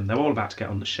about him. They're all about to get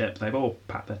on the ship. They've all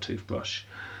packed their toothbrush.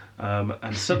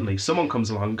 And suddenly someone comes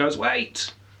along and goes,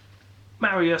 "Wait!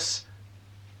 Marius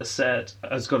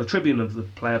has got a tribune of the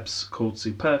plebs called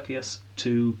Supercius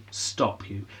to stop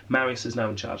you. Marius is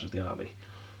now in charge of the army."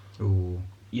 Ooh.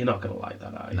 You're not going to like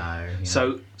that, are you? No. Yeah.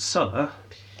 So Sulla...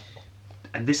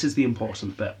 and this is the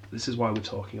important bit, this is why we're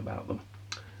talking about them,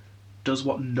 does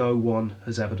what no one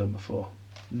has ever done before.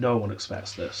 No one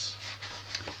expects this.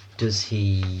 Does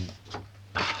he...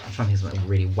 I'm trying to think of something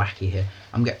really wacky here.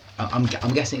 I'm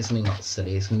guessing it's something not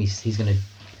silly. It's gonna be, he's going to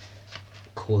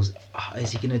cause...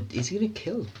 Is he going to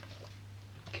kill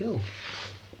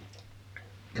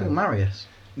Marius?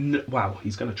 No, wow,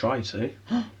 he's going to try to.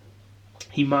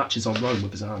 He marches on Rome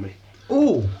with his army.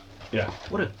 Ooh! Yeah.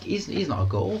 He's not a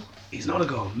Gaul. He's not a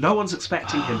Gaul. No one's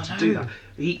expecting him to do that.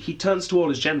 He turns to all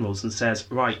his generals and says,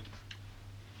 "Right,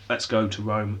 let's go to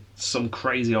Rome. Some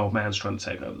crazy old man's trying to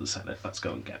take over the Senate. Let's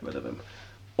go and get rid of him."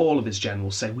 All of his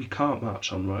generals say, "We can't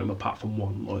march on Rome apart from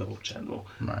one loyal general."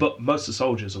 Right. But most of the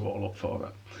soldiers are all up for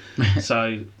it.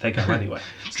 So they go anyway.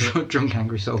 Drunk,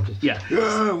 angry soldiers. Yeah.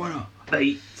 Yeah, why not?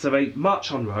 They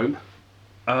march on Rome,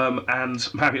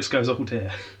 and Marius goes, "Oh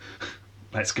dear,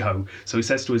 let's go." So he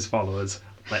says to his followers,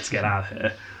 "Let's get out of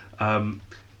here."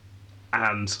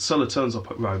 And Sulla turns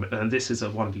up at Rome, and this is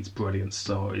one of these brilliant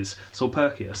stories.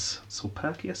 Sulpicius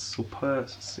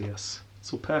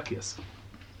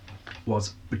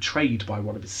was betrayed by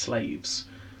one of his slaves,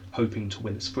 hoping to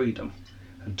win his freedom,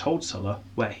 and told Sulla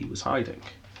where he was hiding.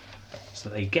 So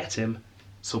they get him,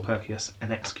 Sulpicius,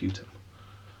 and execute him.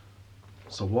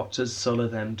 So what does Sulla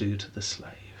then do to the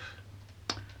slave?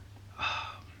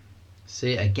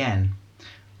 See, again,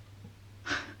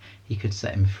 he could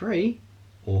set him free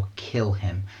or kill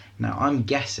him. Now, I'm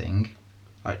guessing,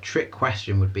 a trick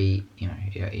question would be,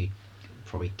 he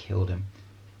probably killed him.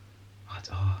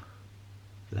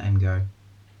 Let him go.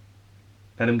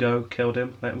 Let him go, killed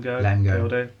him, let him go, Let him go.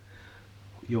 Killed him.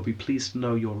 You'll be pleased to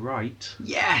know you're right.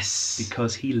 Yes!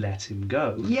 Because he let him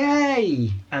go.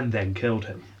 Yay! And then killed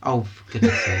him. Oh, for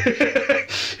goodness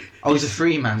sake. I was a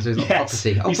free man, so it's not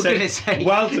property. Oh, He for said, goodness sake.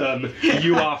 well done,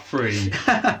 you are free.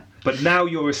 But now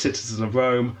you're a citizen of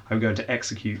Rome, I'm going to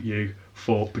execute you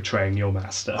for betraying your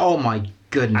master. Oh my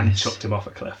goodness. And chucked him off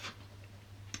a cliff.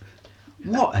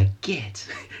 What a git.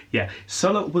 Yeah,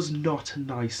 Sulla was not a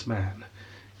nice man.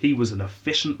 He was an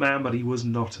efficient man, but he was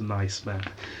not a nice man.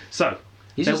 So,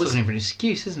 He's just looking for an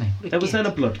excuse, isn't he? There was then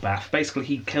a bloodbath. Basically,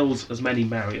 he kills as many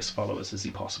Marius followers as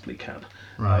he possibly can.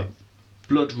 Right.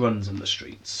 Blood runs in the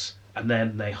streets, and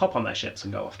then they hop on their ships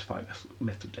and go off to fight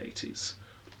Mithridates.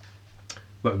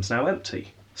 Rome's now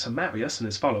empty, so Marius and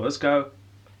his followers go,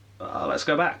 let's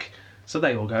go back. So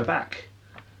they all go back.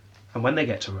 And when they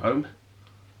get to Rome,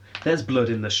 there's blood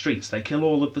in the streets. They kill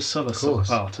all of the Sulla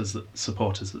supporters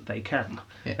that they can.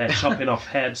 Yeah. They're chopping off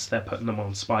heads, they're putting them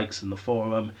on spikes in the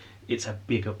forum. It's a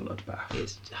bigger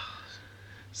bloodbath.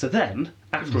 So then,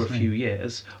 after a few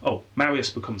years,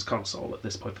 Marius becomes consul at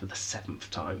this point for the 7th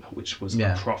time, which was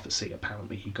a prophecy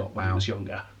apparently he got when he was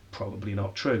younger. Probably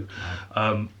not true.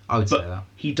 I would say that.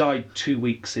 He died 2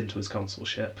 weeks into his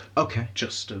consulship. Okay.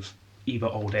 Just of either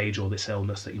old age or this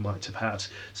illness that he might have had.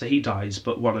 So he dies,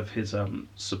 but one of his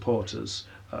supporters,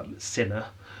 Cinna,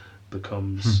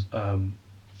 becomes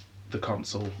the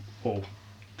consul, or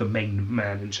the main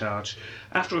man in charge.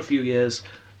 After a few years,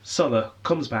 Sulla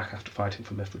comes back after fighting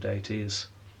for Mithridates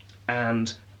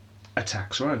and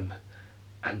attacks Rome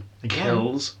and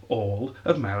kills all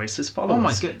of Marius' followers. Oh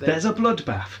my goodness. There's a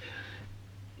bloodbath.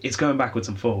 It's going backwards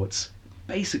and forwards.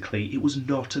 Basically, it was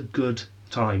not a good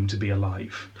time to be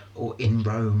alive. Or in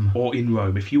Rome.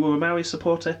 If you were a Marius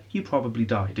supporter, you probably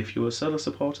died. If you were a Sulla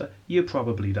supporter, you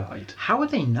probably died. How would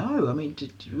they know? I mean,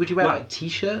 would you wear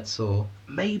t-shirts or?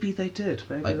 Maybe they did.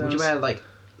 Maybe would you wear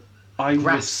I'm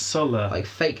with Sulla, like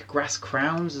fake grass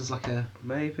crowns as like a?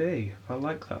 Maybe. I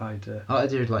like that idea. I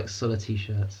did like Sulla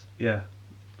t-shirts. Yeah,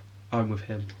 I'm with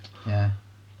him. Yeah.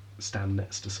 Stand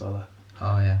next to Sulla.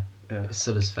 Oh yeah. Yeah. It's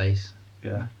Sulla's face.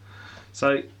 Yeah.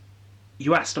 So,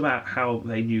 you asked about how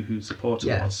they knew who supporter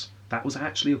was. That was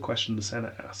actually a question the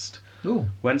Senate asked. Ooh.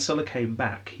 When Sulla came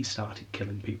back, he started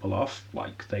killing people off,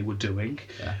 like they were doing.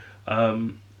 Yeah.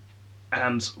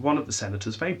 And one of the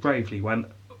senators very bravely went,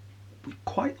 we'd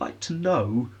quite like to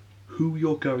know who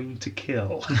you're going to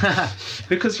kill.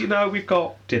 Because, we've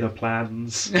got dinner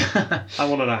plans. I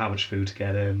want to know how much food to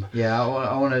get in. Yeah,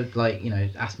 I want to,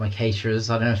 ask my caterers.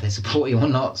 I don't know if they support you or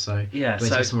not, so do I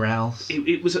go somewhere else?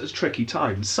 It was a tricky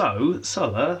time. So,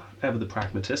 Sulla, ever the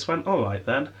pragmatist, went, all right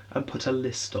then, and put a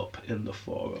list up in the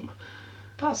forum.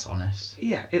 That's honest.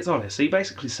 Yeah, it's honest. He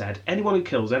basically said, anyone who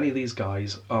kills any of these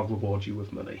guys, I'll reward you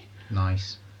with money.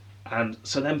 Nice. And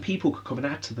so then people could come and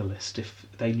add to the list if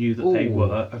they knew that they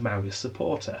were a Marius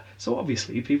supporter. So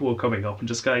obviously people were coming up and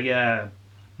just going, yeah.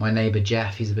 My neighbour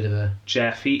Jeff, he's a bit of a...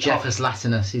 Jeffus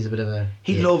Latinus, he's a bit of a...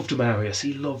 He loved Marius,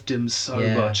 he loved him so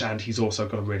much, and he's also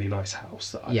got a really nice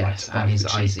house that I'd like to buy. And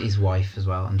his wife as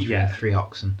well, and three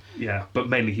oxen. Yeah, but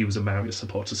mainly he was a Marius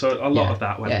supporter, so a lot of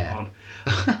that went on.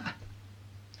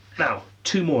 Now,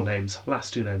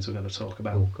 last two names we're going to talk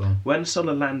about. Oh, go on. When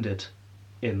Sulla landed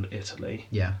in Italy,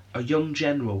 a young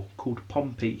general called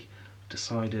Pompey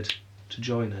decided to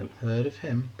join him. Heard of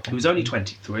him? Pompey. He was only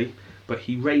 23, but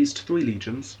he raised 3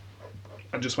 legions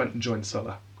and just went and joined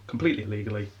Sulla completely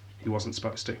illegally. He wasn't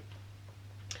supposed to.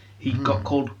 He got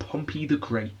called Pompey the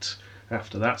Great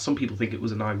after that. Some people think it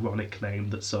was an ironic name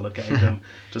that Sulla gave him,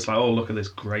 just like, oh, look at this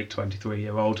great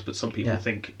 23-year-old, but some people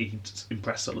think he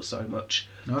impressed Sulla so much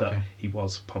that he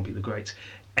was Pompey the Great.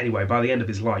 Anyway, by the end of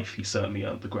his life, he certainly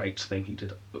earned the great thing. He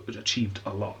achieved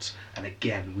a lot. And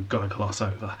again, we've got to gloss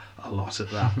over a lot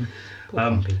of that.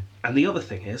 And the other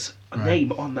thing is, a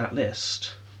name on that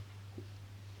list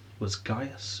was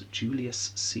Gaius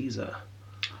Julius Caesar.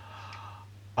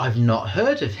 I've not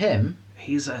heard of him.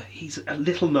 He's a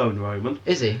little known Roman.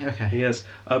 Is he? Okay. He is.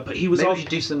 But he was Maybe on. we should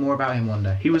do something more about him one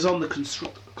day. He was on the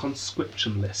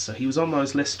conscription list, so he was on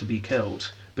those lists to be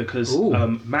killed because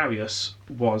Marius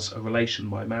was a relation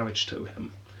by marriage to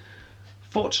him.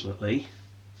 Fortunately,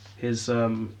 his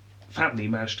family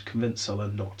managed to convince Sulla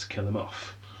not to kill him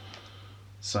off.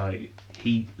 So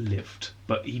he lived,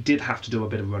 but he did have to do a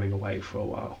bit of running away for a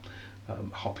while,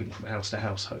 hopping from house to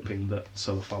house, hoping that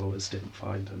Sulla followers didn't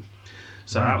find him.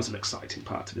 So that was an exciting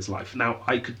part of his life. Now,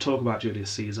 I could talk about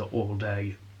Julius Caesar all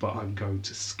day, but I'm going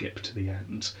to skip to the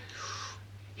end.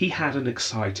 He had an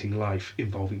exciting life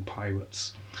involving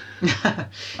pirates, which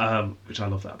I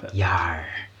love that bit. Yar.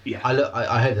 Yeah.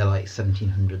 I hope they're like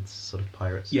 1700s sort of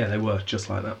pirates. Yeah, they were just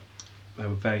like that. They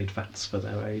were very advanced for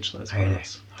their age, those Hey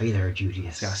pirates. there,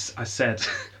 Julius. Yeah, I said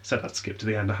I'd skip to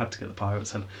the end. I had to get the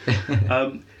pirates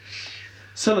in.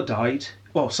 Sulla died.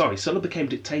 Well, sorry, Sulla became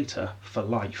dictator for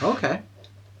life. Okay.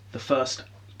 The first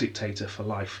dictator for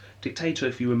life. Dictator,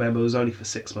 if you remember, was only for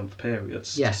 6-month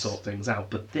periods to sort things out.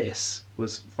 But this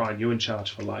was fine. You're in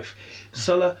charge for life.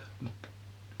 Sulla,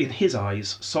 in his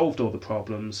eyes, solved all the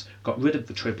problems. Got rid of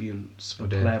the tribunes for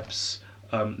plebs.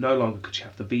 No longer could you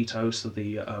have the veto, so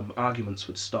the arguments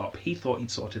would stop. He thought he'd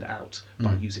sorted it out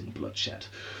by using bloodshed.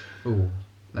 Ooh,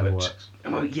 never works.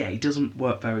 Well, yeah, it doesn't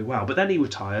work very well. But then he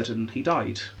retired and he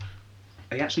died.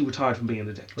 He actually retired from being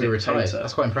a dictator. He retired?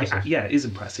 That's quite impressive. Yeah, it is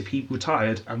impressive. He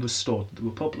retired and restored the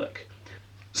Republic.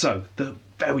 So, the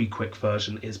very quick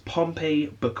version is Pompey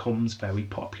becomes very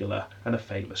popular and a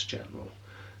famous general.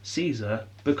 Caesar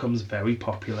becomes very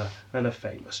popular and a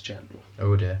famous general.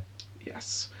 Oh dear.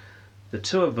 Yes. The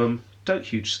two of them don't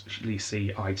hugely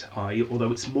see eye to eye,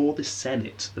 although it's more the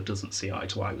Senate that doesn't see eye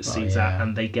to eye with Caesar,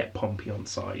 and they get Pompey on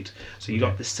side. So you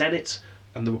got the Senate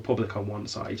and the Republic on one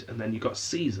side, and then you got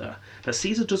Caesar. Now,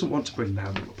 Caesar doesn't want to bring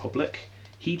down the Republic.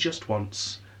 He just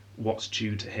wants what's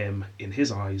due to him in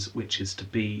his eyes, which is to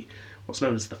be what's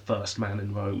known as the first man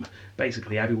in Rome.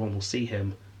 Basically, everyone will see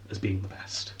him as being the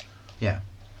best. Yeah.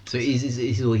 So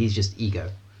he's just ego.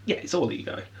 Yeah, it's all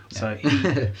ego. So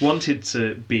he wanted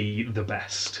to be the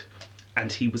best,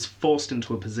 and he was forced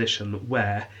into a position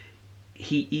where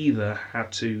he either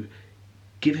had to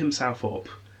give himself up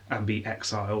and be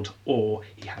exiled, or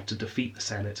he had to defeat the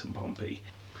Senate and Pompey.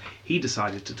 He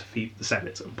decided to defeat the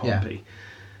Senate and Pompey. Yeah.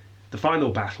 The final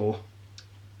battle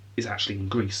is actually in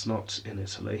Greece, not in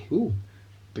Italy. Ooh.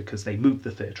 Because they moved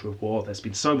the theatre of war. There's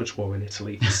been so much war in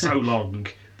Italy for so long,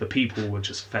 the people were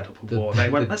just fed up with war. They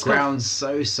went, the ground's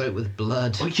so soaked with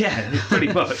blood. Well, yeah,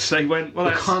 pretty much. They went, well,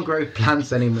 we can't grow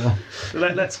plants anymore.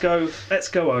 Let's go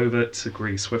over to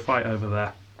Greece. We'll fight over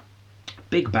there.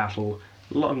 Big battle.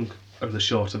 Long and the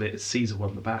short of it is Caesar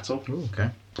won the battle. Ooh, okay.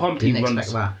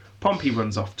 Pompey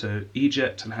runs off to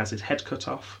Egypt and has his head cut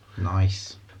off.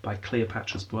 Nice. By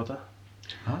Cleopatra's brother.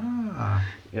 Ah.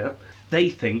 Yeah. They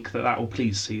think that will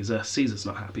please Caesar. Caesar's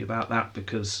not happy about that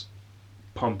because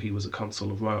Pompey was a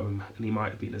consul of Rome and he might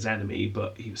have been his enemy,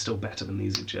 but he was still better than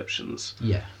these Egyptians.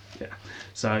 Yeah. Yeah.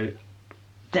 So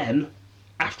then,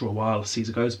 after a while,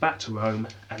 Caesar goes back to Rome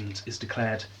and is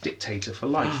declared dictator for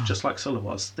life, just like Sulla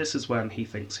was. This is when he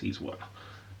thinks he's won.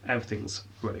 Everything's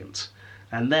brilliant.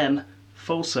 And then,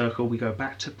 full circle, we go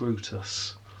back to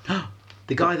Brutus.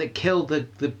 The guy that killed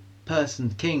the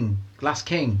last king.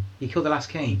 He killed the last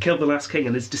king. He killed the last king,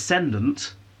 and his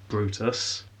descendant,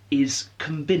 Brutus, is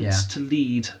convinced to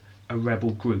lead a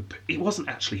rebel group. It wasn't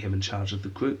actually him in charge of the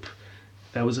group.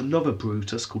 There was another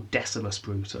Brutus called Decimus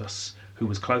Brutus, who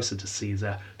was closer to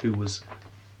Caesar, who was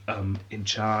in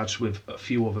charge with a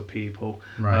few other people.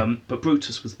 Right. But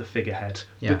Brutus was the figurehead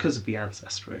because of the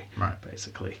ancestry,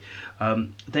 basically.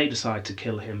 They decide to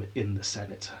kill him in the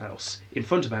Senate house in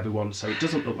front of everyone, so it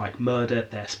doesn't look like murder.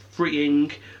 They're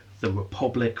freeing the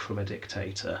Republic from a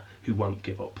dictator who won't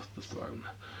give up the throne.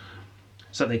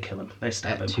 So they kill him. They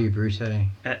stab him.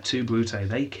 Et tu, Brute.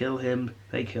 They kill him.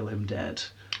 They kill him dead.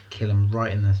 Kill him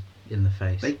right in the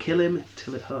face. They kill him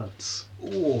till it hurts.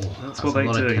 Oh, that's what they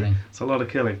do. It's a lot of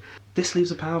killing. This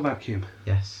leaves a power vacuum.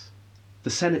 Yes. The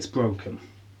Senate's broken.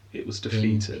 It was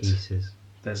defeated. In pieces.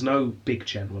 There's no big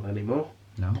general anymore.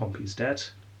 No. Pompey's dead.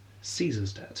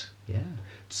 Caesar's dead. Yeah.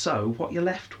 So what you're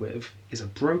left with is a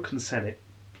broken Senate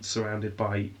surrounded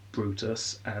by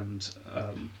Brutus and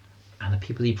the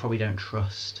people you probably don't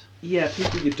trust. Yeah,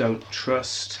 people you don't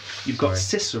trust. You've got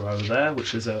Cicero there,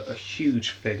 which is a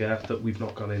huge figure that we've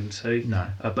not gone into. No.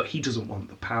 But he doesn't want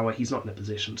the power. He's not in a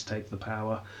position to take the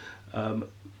power. And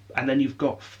then you've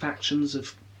got factions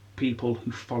of people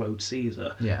who followed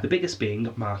Caesar. Yeah. The biggest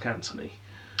being Mark Antony.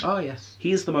 Oh, yes.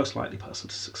 He is the most likely person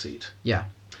to succeed. Yeah.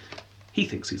 He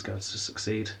thinks he's going to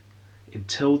succeed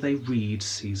until they read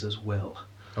Caesar's will.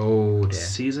 Oh dear.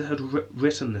 Caesar had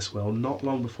written this will not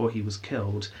long before he was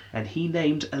killed, and he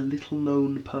named a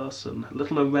little-known person, a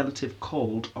little-known relative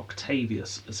called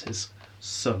Octavius as his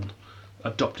son,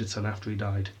 adopted son after he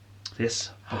died. This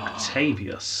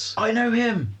Octavius I know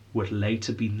him! would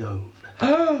later be known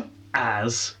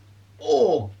as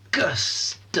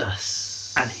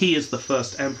Augustus. and he is the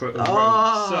first emperor of Oh,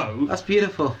 Rome. So that's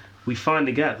beautiful. we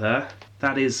finally get there.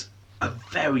 That is a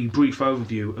very brief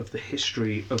overview of the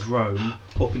history of Rome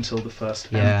up until the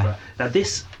first emperor. Now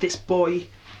this boy,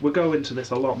 we'll go into this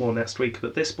a lot more next week,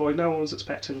 but this boy, no one was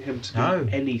expecting him to do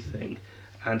anything,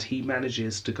 and he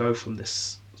manages to go from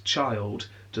this child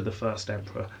to the first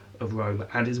emperor of Rome,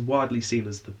 and is widely seen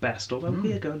as the best, although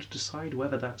we are going to decide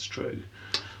whether that's true.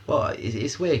 Well,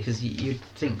 it's weird because you'd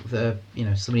think that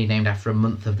somebody named after a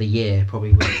month of the year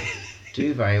probably would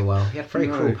do very well. He had very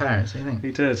cruel parents, don't you think?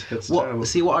 He did. It's terrible.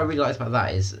 See, what I really liked about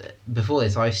that is before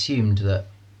this, I assumed that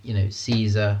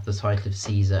Caesar, the title of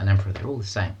Caesar and Emperor, they're all the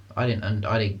same. I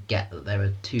didn't get that there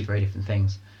were two very different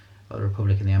things, like the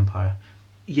Republic and the Empire.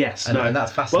 Yes, and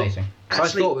that's fascinating. Well, so I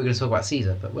thought we were going to talk about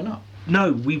Caesar, but we're not.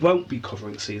 No, we won't be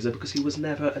covering Caesar because he was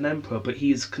never an emperor, but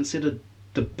he is considered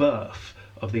the birth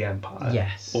of the empire.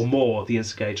 Yes. Or more, the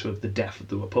instigator of the death of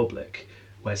the Republic,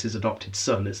 whereas his adopted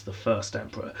son is the first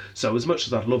emperor. So as much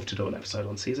as I'd love to do an episode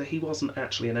on Caesar, he wasn't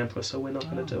actually an emperor, so we're not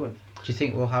going to do him. Do you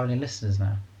think we'll have any listeners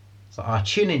now? It's like,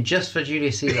 tune in just for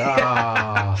Julius Caesar.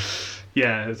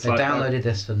 Yeah, it's they downloaded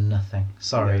this for nothing.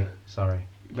 Sorry.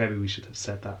 Maybe we should have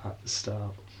said that at the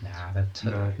start.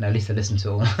 No, at least they listened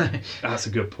to all. That's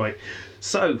a good point.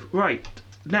 So, right,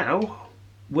 now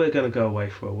we're going to go away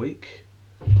for a week.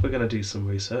 We're going to do some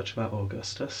research about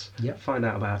Augustus, find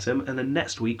out about him, and then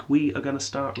next week we are going to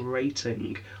start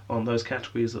rating on those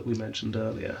categories that we mentioned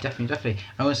earlier. Definitely.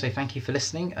 I want to say thank you for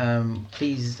listening.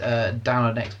 Please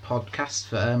download next podcast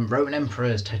for Roman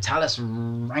Emperors, Totalus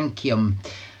Rankium.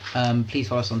 Please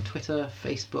follow us on Twitter,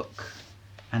 Facebook,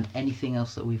 and anything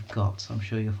else that we've got. So I'm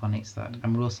sure you'll find it's that.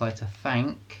 And we'd also like to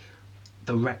thank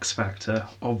the Rex Factor,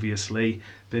 obviously,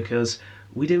 because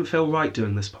we didn't feel right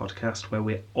doing this podcast where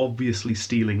we're obviously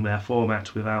stealing their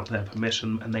format without their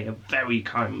permission, and they have very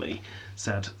kindly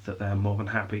said that they're more than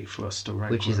happy for us to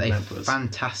rank. Which is a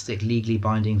fantastic legally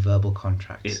binding verbal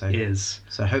contract. It is.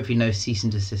 So hopefully no cease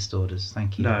and desist orders.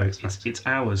 Thank you. No, it's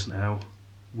ours now.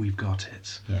 We've got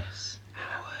it. Yes.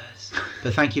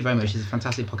 But thank you very much. It's a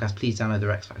fantastic podcast. Please download the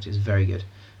Rex Factor. It's very good.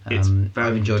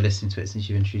 I've enjoyed listening to it since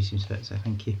you've introduced me to it, so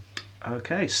thank you.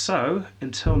 Okay, so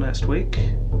until next week,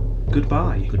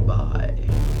 goodbye. Goodbye.